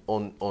trending on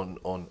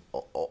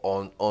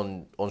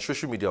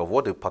social media of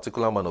what a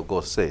particular man of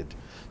God said.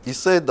 He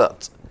said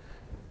that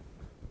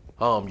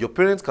your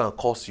parents can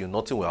curse you,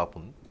 nothing will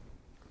happen.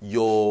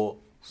 Your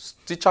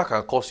teacher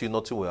can curse you,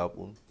 nothing will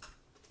happen.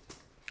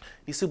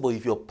 He said, but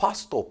if your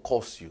pastor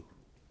curse you,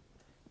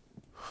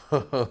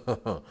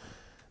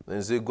 then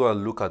he said, go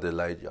and look at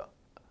Elijah.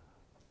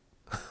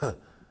 You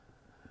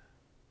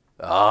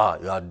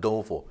are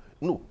done for.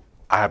 No,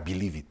 I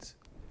believe it.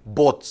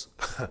 But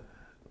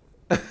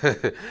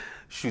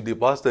should the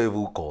pastor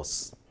even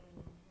curse?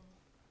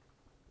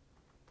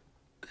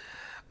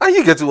 Are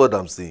you getting what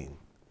I'm saying?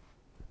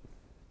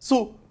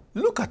 So,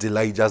 look at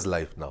Elijah's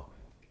life now.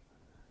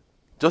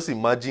 Just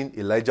imagine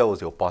Elijah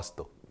was your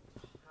pastor.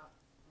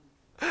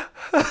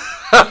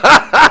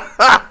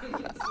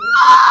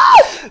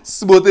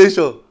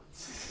 Smotation.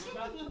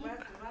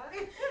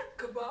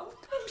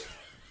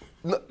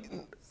 No,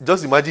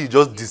 just imagine you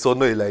just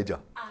dishonor Elijah.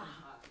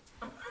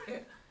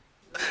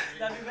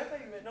 That'd be better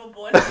you were not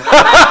born.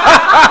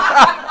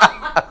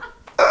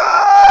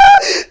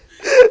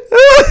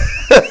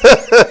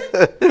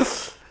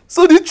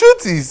 So the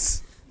truth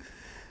is,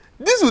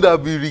 this would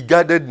have been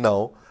regarded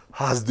now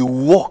as the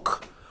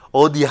work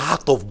or the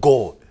heart of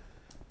God.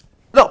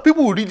 Now,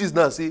 people will read this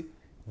now and say,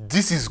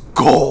 this is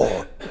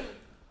God.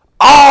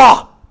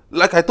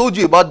 Like I told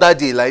you about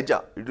Daddy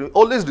Elijah.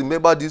 Always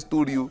remember this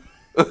story.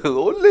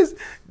 Always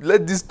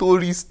let this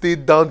story stay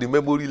down the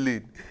memory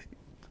lane.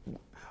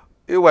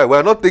 Hey, why?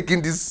 We're not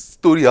taking this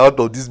story out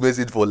of this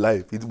message for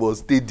life. It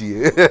must stay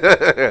there.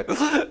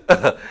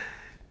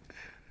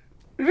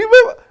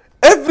 Remember,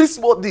 every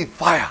small day,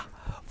 fire.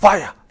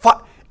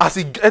 As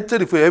he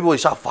entered the fire, everybody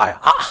shout fire.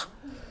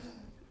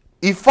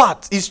 In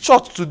fact, his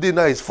church today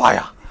now is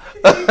fire.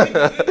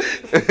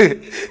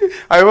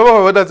 I remember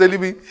my mother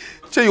telling me,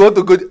 "Che, you want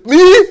to go?"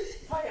 Me?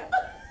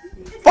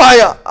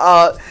 Fire.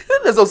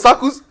 There's some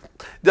circles.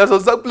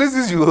 There's some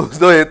places you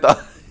don't enter.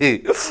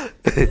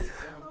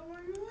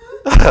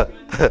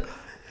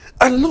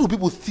 And a lot of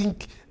people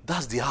think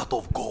that's the heart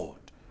of God.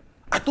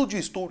 I told you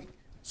a story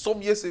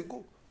some years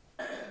ago.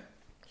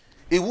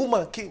 A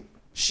woman came,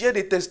 shared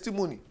a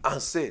testimony,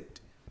 and said,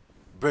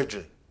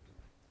 "Brethren,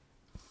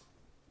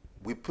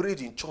 we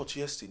prayed in church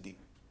yesterday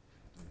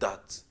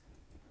that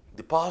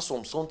the power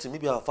from something,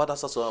 maybe our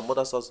father's house or our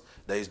mother's house,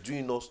 that is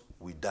doing us,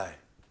 we die.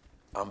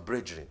 And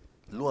brethren,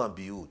 lo and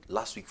behold,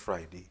 last week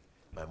Friday,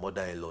 my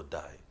mother-in-law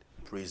died.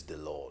 Praise the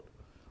Lord."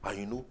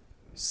 And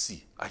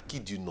see, I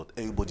kid you not,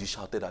 everybody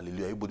shouted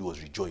hallelujah, everybody was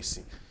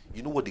rejoicing.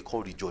 You know what they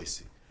call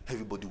rejoicing?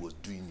 Everybody was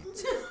doing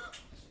it.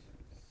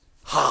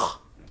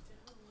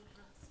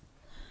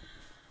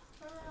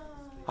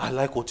 I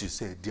like what you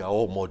said. They are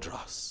all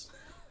murderers.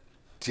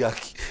 They are,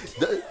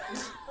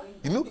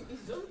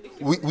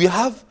 we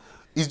have,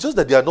 it's just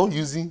that they are not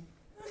using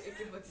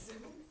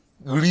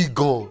real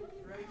gun.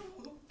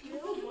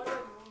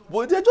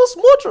 But they're just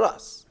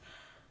murderers.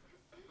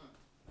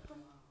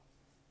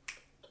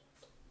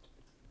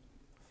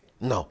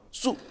 Now,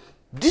 so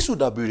this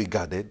would have been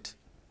regarded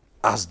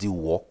as the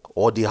work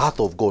or the heart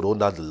of God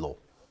under the law.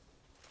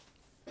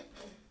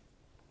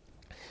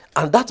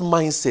 And that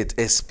mindset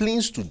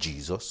explains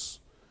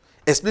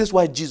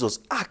why Jesus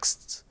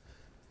asked,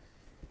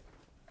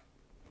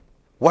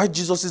 why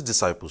Jesus'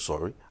 disciples,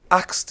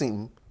 asked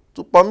him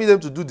to permit them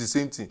to do the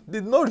same thing. They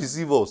did not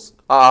receive us.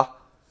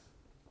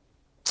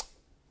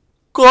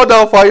 Call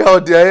down fire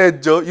on their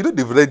head, Joe.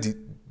 They've read it.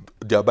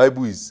 Their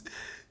Bible is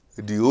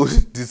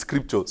the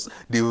scriptures.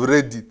 They've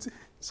read it.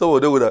 Some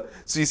of them would have.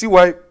 So you see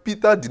why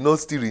Peter did not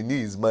still renew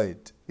his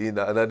mind in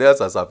Ananias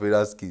and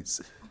Sapphira's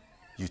case.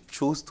 You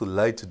chose to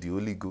lie to the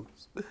Holy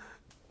Ghost.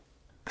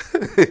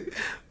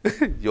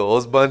 Your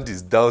husband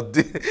is down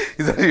there.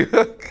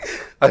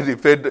 And the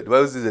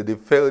Bible says that they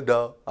fell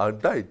down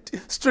and died.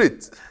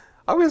 Straight.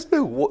 I will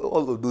explain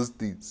all of those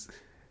things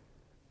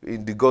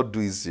in the God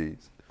doing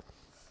series.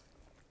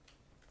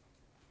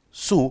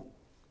 So,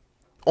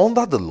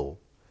 under the law,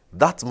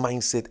 that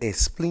mindset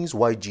explains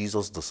why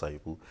Jesus'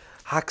 disciple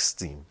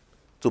asked him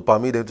to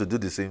permit them to do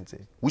the same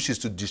thing, which is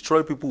to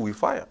destroy people with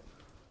fire.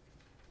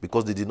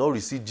 Because they did not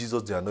receive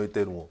Jesus, the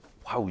anointed one.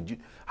 Why would you?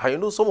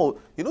 And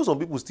some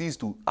people still used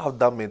to have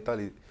that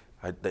mentality.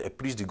 I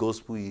preach the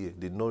gospel here,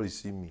 they did not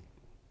receive me.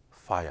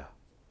 Fire.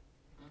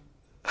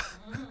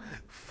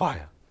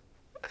 Fire.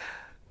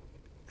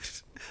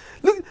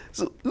 Look,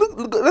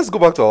 let's go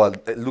back to our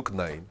Luke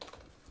 9.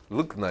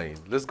 Luke 9.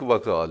 Let's go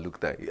back to our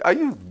Luke 9. Are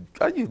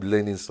you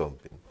learning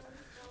something?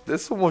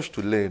 There's so much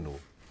to learn.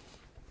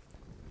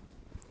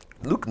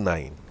 Luke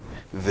 9,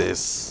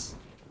 verse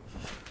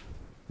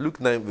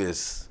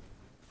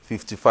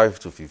 55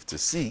 to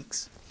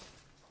 56.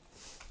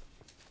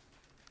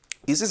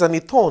 It says, "And he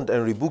turned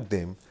and rebuked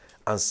them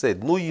and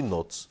said, Know ye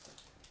not?"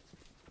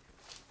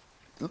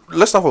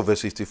 Let's start from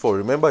verse 54.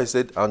 Remember, he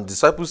said, and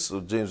disciples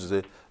of James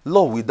said,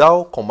 "Lord, wilt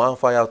thou command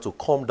fire to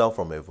come down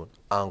from heaven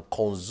and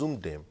consume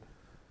them,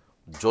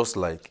 just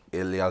like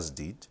Elias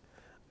did?"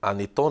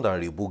 And he turned and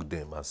rebuked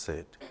them and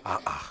said,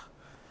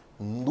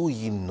 Know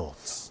ye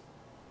not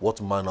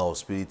what manner of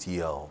spirit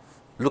ye are of?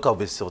 Look at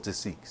verse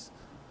 46.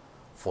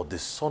 "For the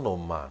Son of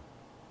Man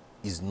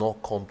is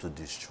not come to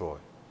destroy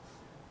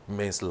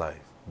men's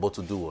life, but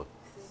to do what?"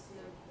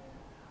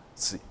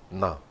 See,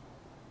 now,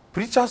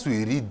 preachers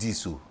will read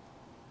this.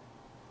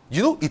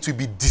 It will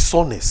be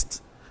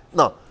dishonest.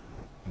 Now,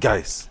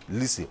 guys,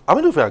 listen. I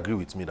don't know if you agree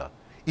with me that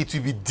it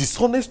will be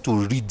dishonest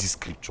to read this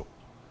scripture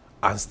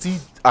and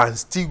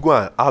still go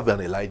and have an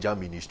Elijah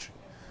ministry.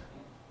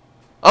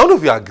 I don't know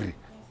if you agree.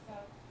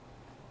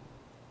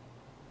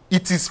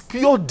 It is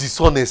pure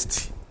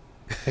dishonesty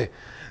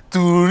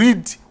to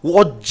read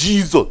what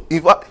Jesus.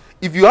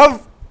 If you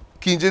have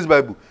King James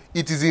Bible,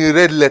 it is in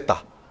red letter.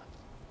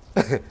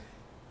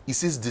 It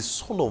says the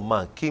Son of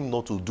Man came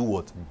not to do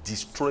what?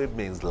 Destroy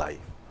men's life.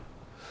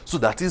 So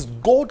that is,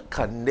 God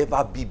can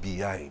never be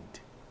behind.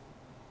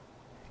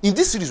 In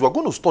this series, we're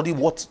going to study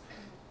what,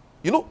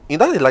 in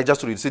that Elijah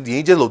story, it said the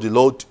angel of the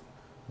Lord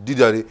did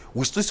that.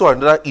 We still saw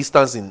another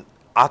instance in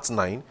Acts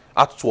 9,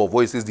 Acts 12,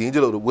 where it says the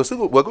angel of the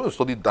we're going to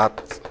study that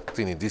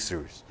thing in this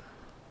series.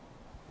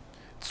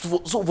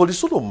 So for the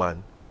Son of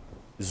Man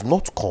is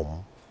not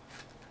come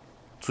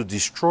to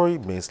destroy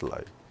men's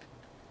life,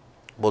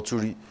 but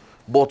to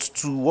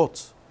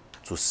what?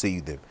 To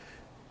save them.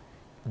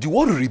 The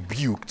word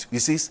rebuked, it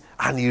says,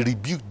 and he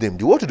rebuked them.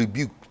 The word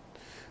rebuked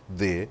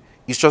there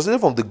is translated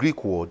from the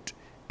Greek word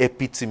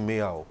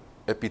epitimeo.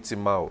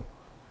 Epitimao.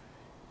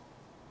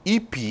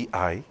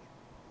 E-P-I-T-I-M-A-O.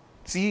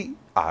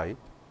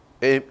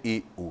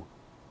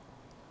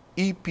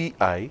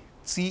 E-P-I-T-I-M-A-O.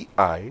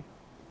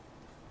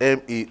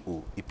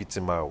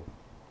 Epitimao.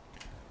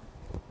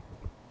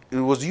 It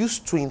was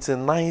used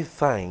 29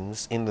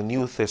 times in the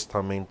New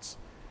Testament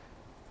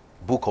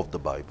book of the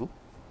Bible.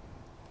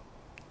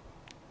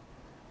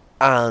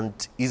 And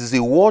it is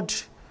a word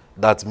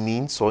that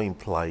means or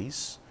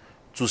implies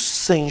to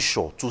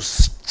censure, to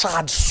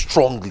charge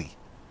strongly.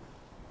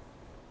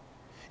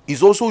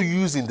 It's also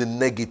used in the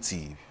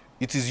negative.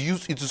 It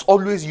is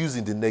always used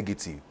in the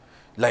negative.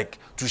 Like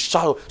to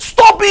shout,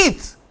 stop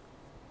it!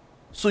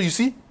 So you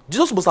see,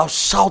 Jesus must have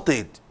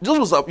shouted.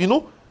 Jesus must have,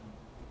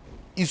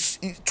 it's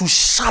to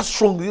shout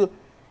strongly.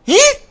 He?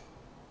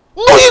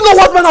 No, you know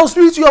what manner of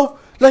spirit you have?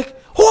 Like,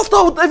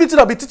 after everything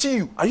I've been teaching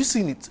you, are you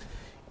seeing it?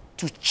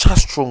 To shout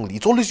strongly.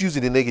 It's always used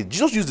in the negative.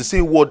 Jesus used the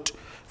same word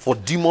for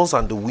demons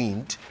and the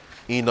wind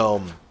in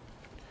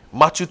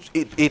Matthew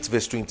 8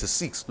 verse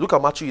 26. Look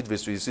at Matthew 8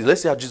 verse 26.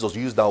 Let's see how Jesus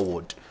used that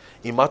word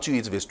in Matthew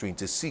 8 verse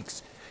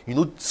 26.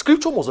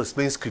 Scripture must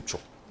explain scripture.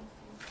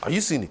 Are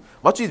you seeing it?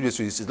 Matthew 8 verse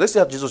 26. Let's see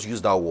how Jesus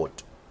used that word.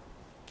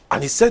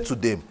 And he said to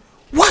them,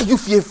 why are you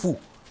fearful,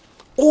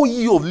 O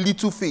ye of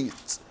little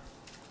faith?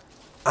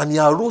 And he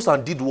arose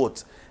and did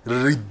what?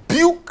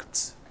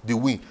 Rebuked the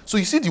wind. So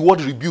you see the word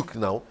rebuke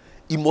now.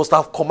 He must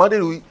have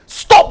commanded the wind,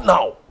 stop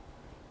now.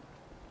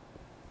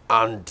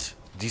 And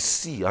the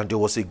sea, and there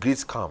was a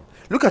great calm.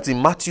 Look at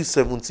in Matthew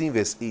 17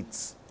 verse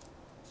 8.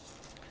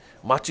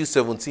 Matthew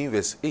 17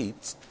 verse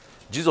 8.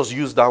 Jesus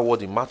used that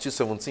word in Matthew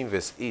 17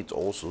 verse 8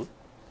 also.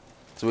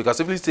 So we can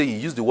simply say he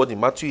used the word in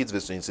Matthew 8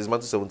 verse 26,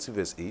 Matthew 17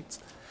 verse 8.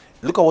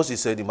 Look at what he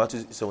said in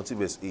Matthew 17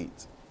 verse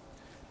 8.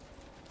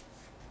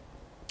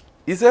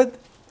 He said,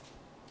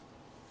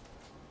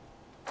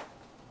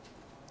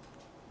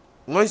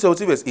 Matthew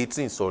 17 verse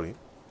 18, sorry,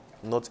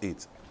 not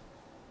 8.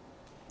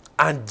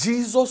 And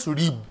Jesus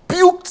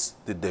rebuked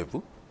the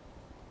devil,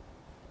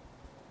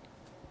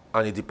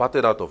 and he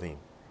departed out of him.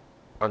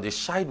 And the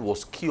child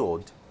was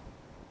cured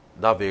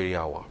that very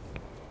hour.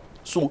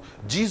 So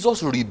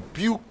Jesus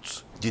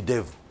rebuked the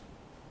devil.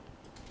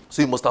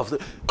 So he must have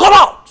said, come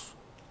out!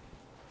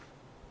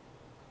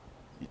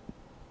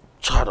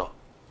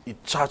 He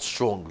charged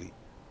strongly.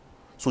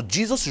 So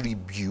Jesus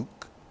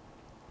rebuked.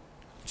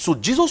 So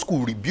Jesus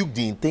could rebuke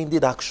the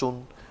intended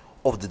action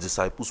of the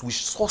disciples,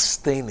 which saw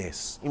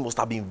sternness. He must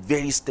have been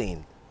very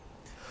stern.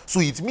 So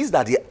it means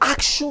that the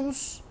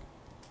actions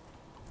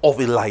of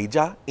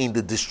Elijah in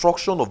the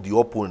destruction of the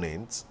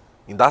opponents,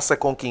 in that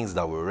 2 Kings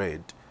that we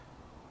read,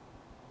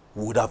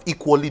 would have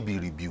equally been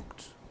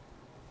rebuked.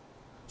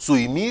 So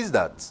it means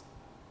that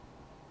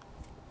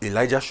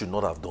Elijah should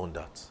not have done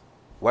that.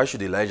 Why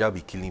should Elijah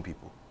be killing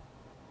people?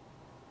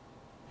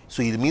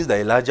 So it means that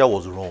Elijah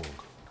was wrong,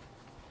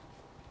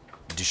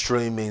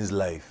 destroying men's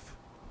life.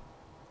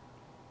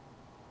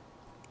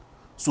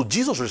 So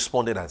Jesus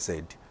responded and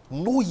said,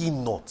 know ye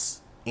not,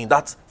 in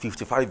that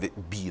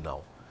 55b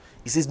now,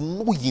 he says,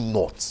 know ye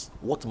not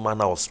what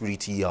manner of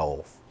spirit ye are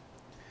of.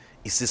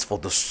 He says, for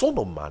the Son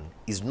of Man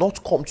is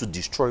not come to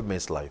destroy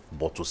men's life,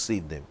 but to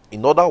save them.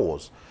 In other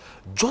words,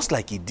 just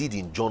like he did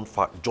in John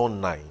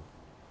 9,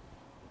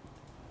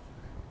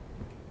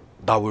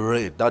 that we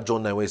read, that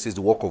John 9 where it says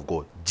the work of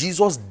God.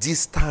 Jesus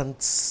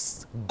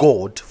distanced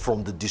God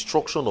from the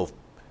destruction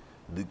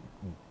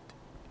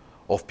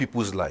of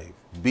people's life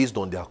based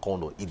on their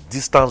conduct. He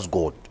distanced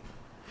God.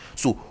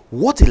 So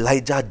what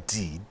Elijah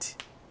did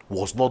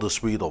was not the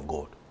Spirit of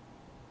God.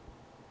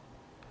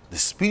 The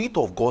Spirit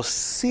of God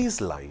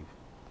saves life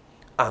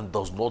and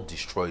does not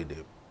destroy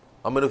them.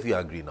 How many of you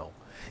agree now?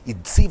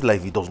 It saves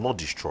life, it does not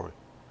destroy.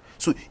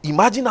 So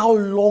imagine how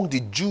long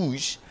the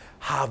Jews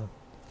have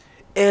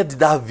held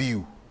that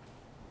view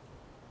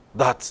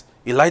that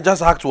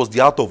Elijah's act was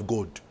the act of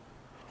God.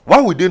 Why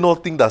would they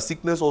not think that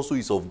sickness also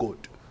is of God?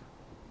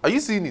 Are you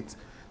seeing it?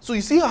 So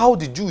you see how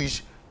the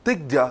Jewish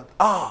take their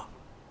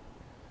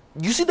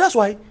you see, that's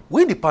why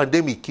when the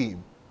pandemic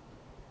came,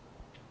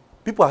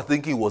 people are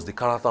thinking it was the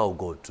character of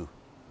God too.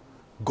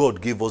 God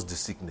gave us the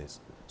sickness.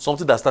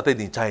 Something that started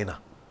in China.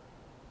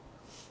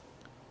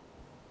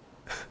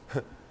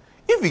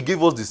 If he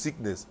gave us the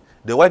sickness,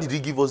 then why did he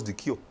give us the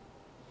cure?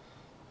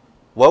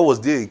 Why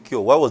was there a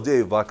cure? Why was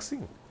there a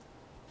vaccine?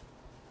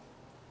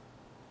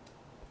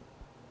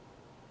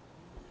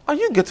 Are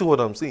you getting what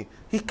I'm saying?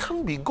 He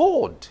can't be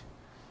God.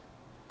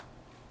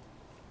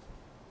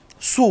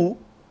 So,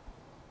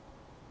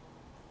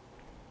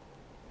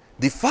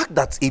 the fact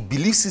that a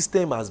belief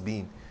system has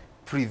been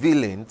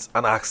prevalent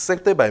and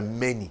accepted by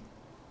many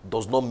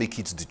does not make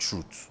it the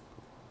truth.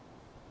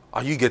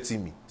 Are you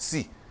getting me?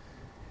 See,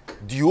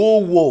 the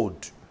whole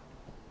world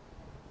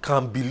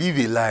can believe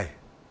a lie.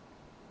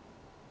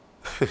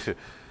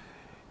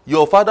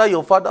 Your father,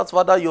 your father's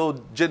father,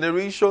 your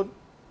generation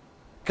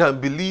can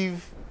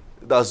believe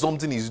that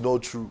something is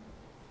not true.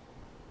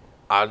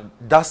 And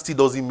that still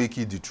doesn't make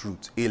it the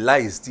truth. A lie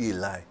is still a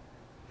lie.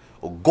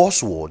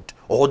 God's word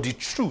or the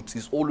truth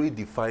is always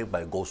defined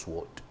by God's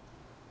word.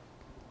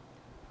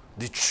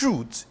 The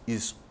truth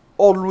is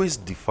always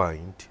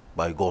defined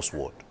by God's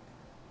word.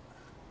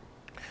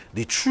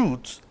 The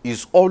truth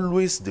is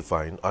always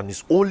defined and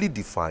is only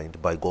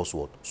defined by God's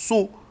word.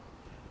 So,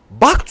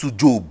 back to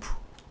Job.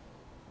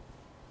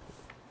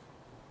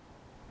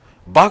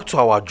 Back to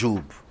our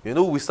Job. You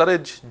know, we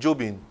started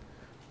Job in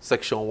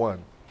section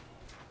 1.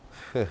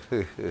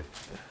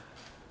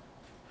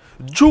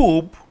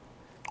 Job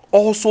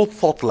also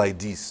thought like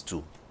this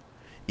too.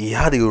 He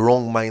had a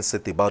wrong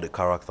mindset about the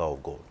character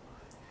of God.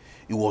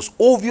 It was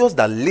obvious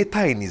that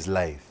later in his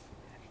life,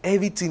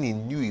 everything he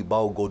knew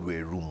about God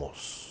were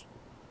rumors.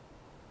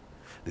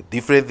 The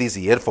different things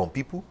he heard from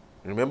people.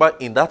 Remember,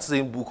 in that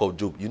same book of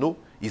Job, you know,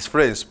 his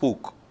friends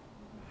spoke.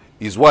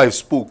 His wife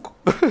spoke.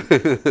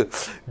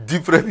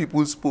 Different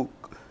people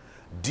spoke.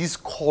 This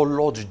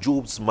colored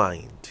Job's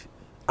mind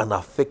and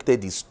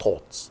affected his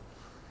thoughts.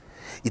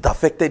 It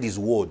affected his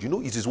word. You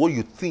know, it is what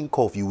you think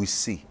of, you will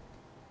see.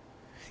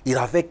 It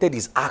affected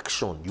his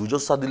action. You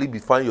just suddenly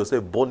find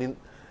yourself burning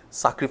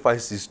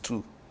sacrifices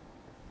too.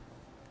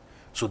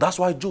 So that's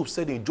why Job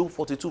said in Job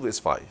 42 verse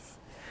 5,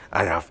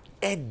 I have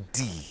heard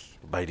thee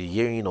by the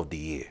hearing of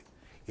the ear.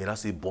 And I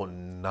say, but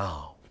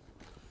now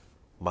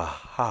my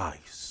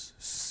eyes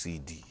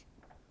see thee.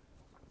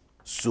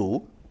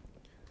 So,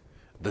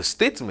 the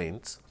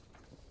statement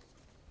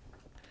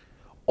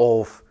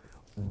of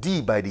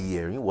thee by the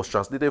hearing was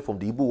translated from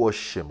the Hebrew word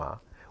Shema,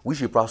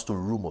 which refers to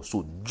rumor.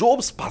 So,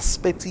 Job's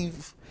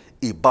perspective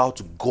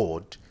about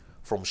God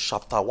from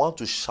chapter 1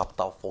 to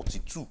chapter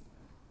 42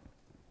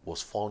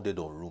 was founded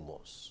on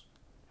rumors.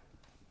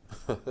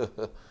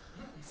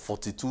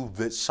 42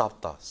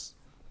 chapters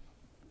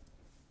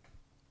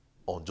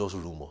on just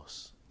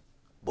rumors.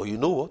 But you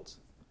know what?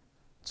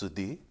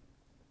 Today,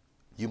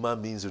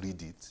 human beings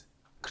read it.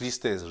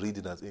 Christians read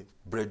it and say,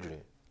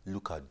 brethren,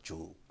 look at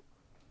Job.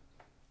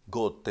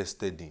 God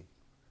tested him.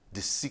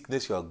 The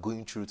sickness you are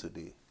going through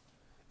today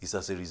is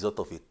as a result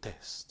of a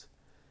test.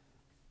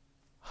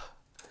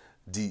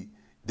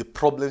 The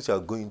problems you are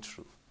going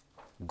through,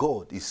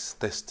 God is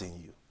testing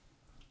you.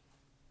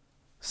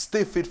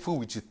 Stay faithful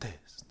with your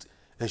test.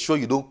 Ensure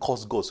you don't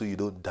curse God so you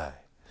don't die.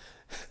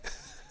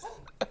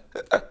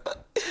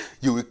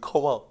 You will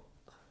come out.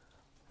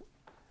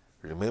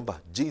 Remember,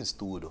 James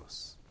told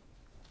us,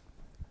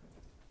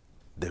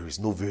 there is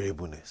no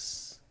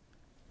variableness,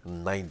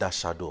 neither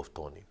shadow of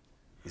turning.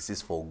 He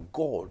says, for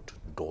God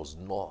does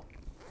not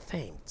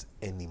tempt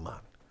any man.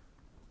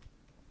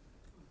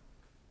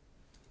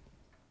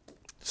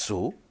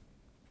 So,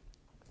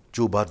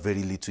 Job had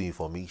very little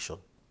information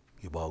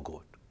about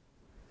God.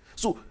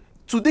 So,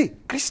 today,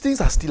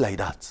 Christians are still like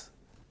that.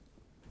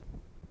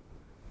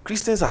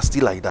 Christians are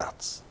still like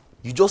that.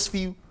 You just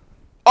feel,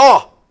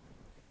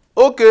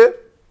 okay.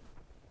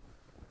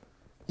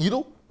 You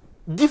know,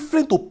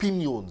 different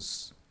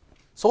opinions.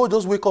 Someone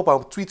just wake up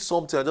and tweet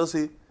something and just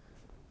say,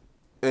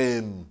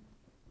 they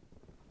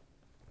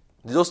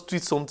just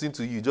tweet something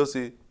to you. Just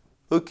say,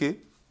 okay,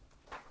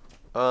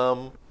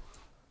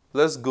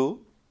 let's go.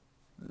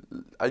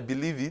 I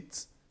believe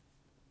it.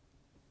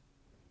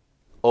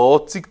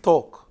 Or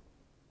TikTok.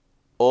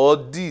 Or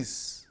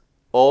this.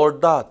 Or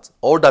that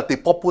a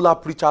popular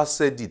preacher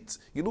said it.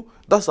 You know,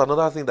 that's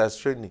another thing that's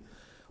trending.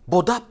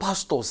 But that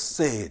pastor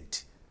said,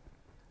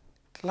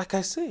 like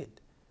I said,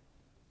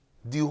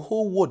 the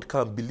whole world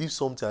can believe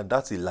something and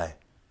that's a lie.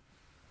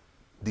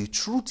 The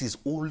truth is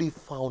only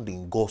found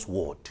in God's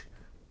word.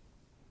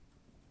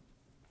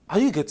 Are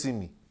you getting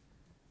me?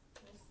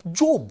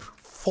 Job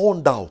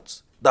found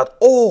out that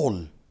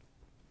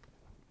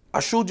I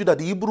showed you that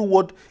the Hebrew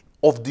word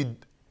of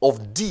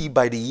thee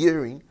by the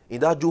hearing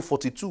in that Job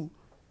 42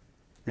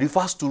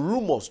 refers to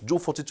rumors, Job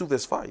 42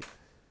 verse 5.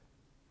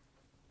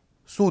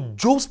 So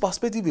Job's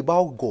perspective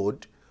about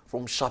God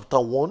from chapter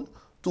 1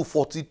 to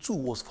 42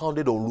 was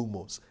founded on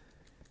rumors.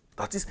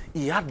 That is,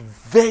 he had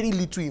very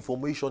little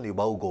information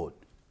about God.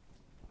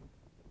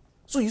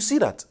 So you see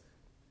that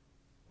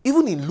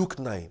even in Luke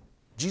 9,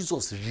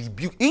 Jesus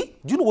rebuked. Do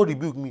you know what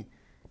rebuke means?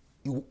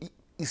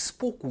 He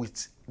spoke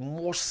with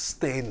more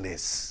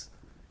sternness.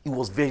 He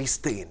was very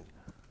stern.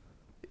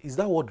 Is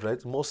that word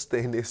right? More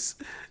sternness.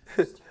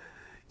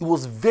 He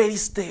was very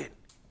stern.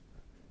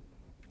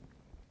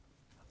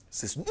 He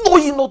says, know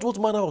ye not what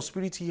manner of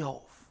spirit ye have?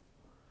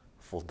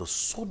 For the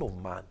Son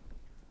of Man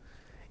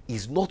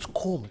is not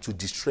come to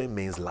destroy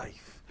men's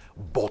life,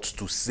 but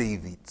to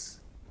save it.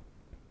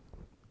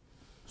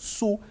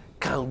 So,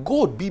 can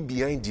God be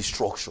behind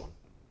destruction?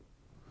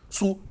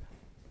 So,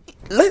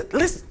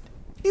 let's,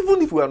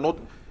 even if we are not,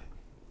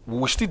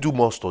 we'll still do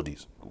more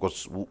studies,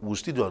 because we'll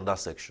still do another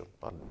section,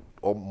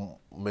 or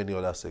many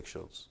other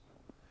sections.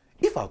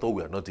 If I thought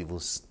we are not even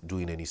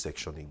doing any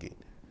section again,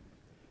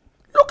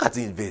 look at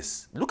this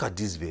verse. Look at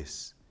this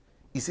verse.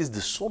 It says,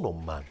 the Son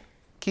of Man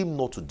came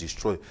not to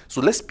destroy. So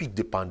let's pick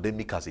the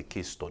pandemic as a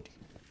case study.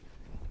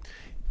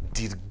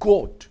 Did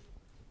God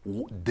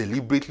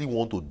deliberately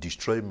want to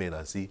destroy men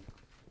and say,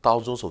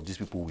 thousands of these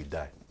people will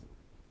die?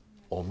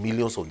 Or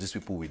millions of these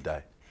people will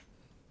die?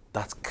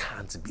 That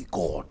can't be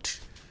God.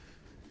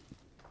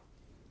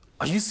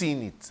 Are you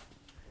seeing it?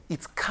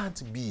 It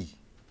can't be.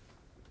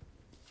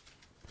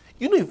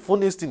 You know, the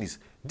funniest thing is,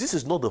 this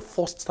is not the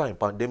first time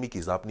pandemic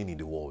is happening in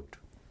the world.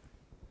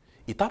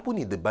 It happened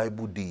in the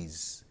Bible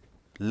days.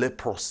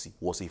 Leprosy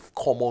was a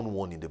common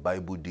one in the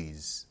Bible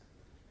days.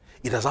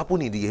 It has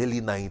happened in the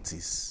early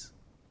 90s.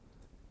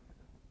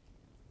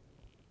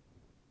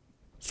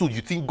 So you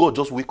think God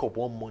just wake up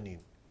one morning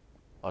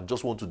and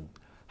just want to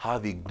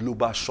have a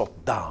global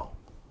shutdown?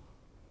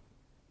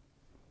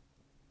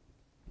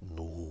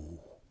 No.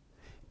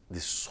 The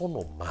Son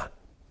of Man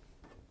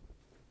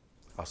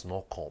has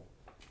not come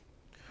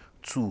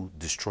to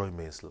destroy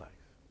men's life,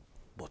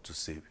 but to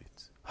save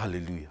it.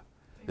 Hallelujah.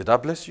 Did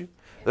that bless you?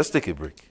 Let's take a break.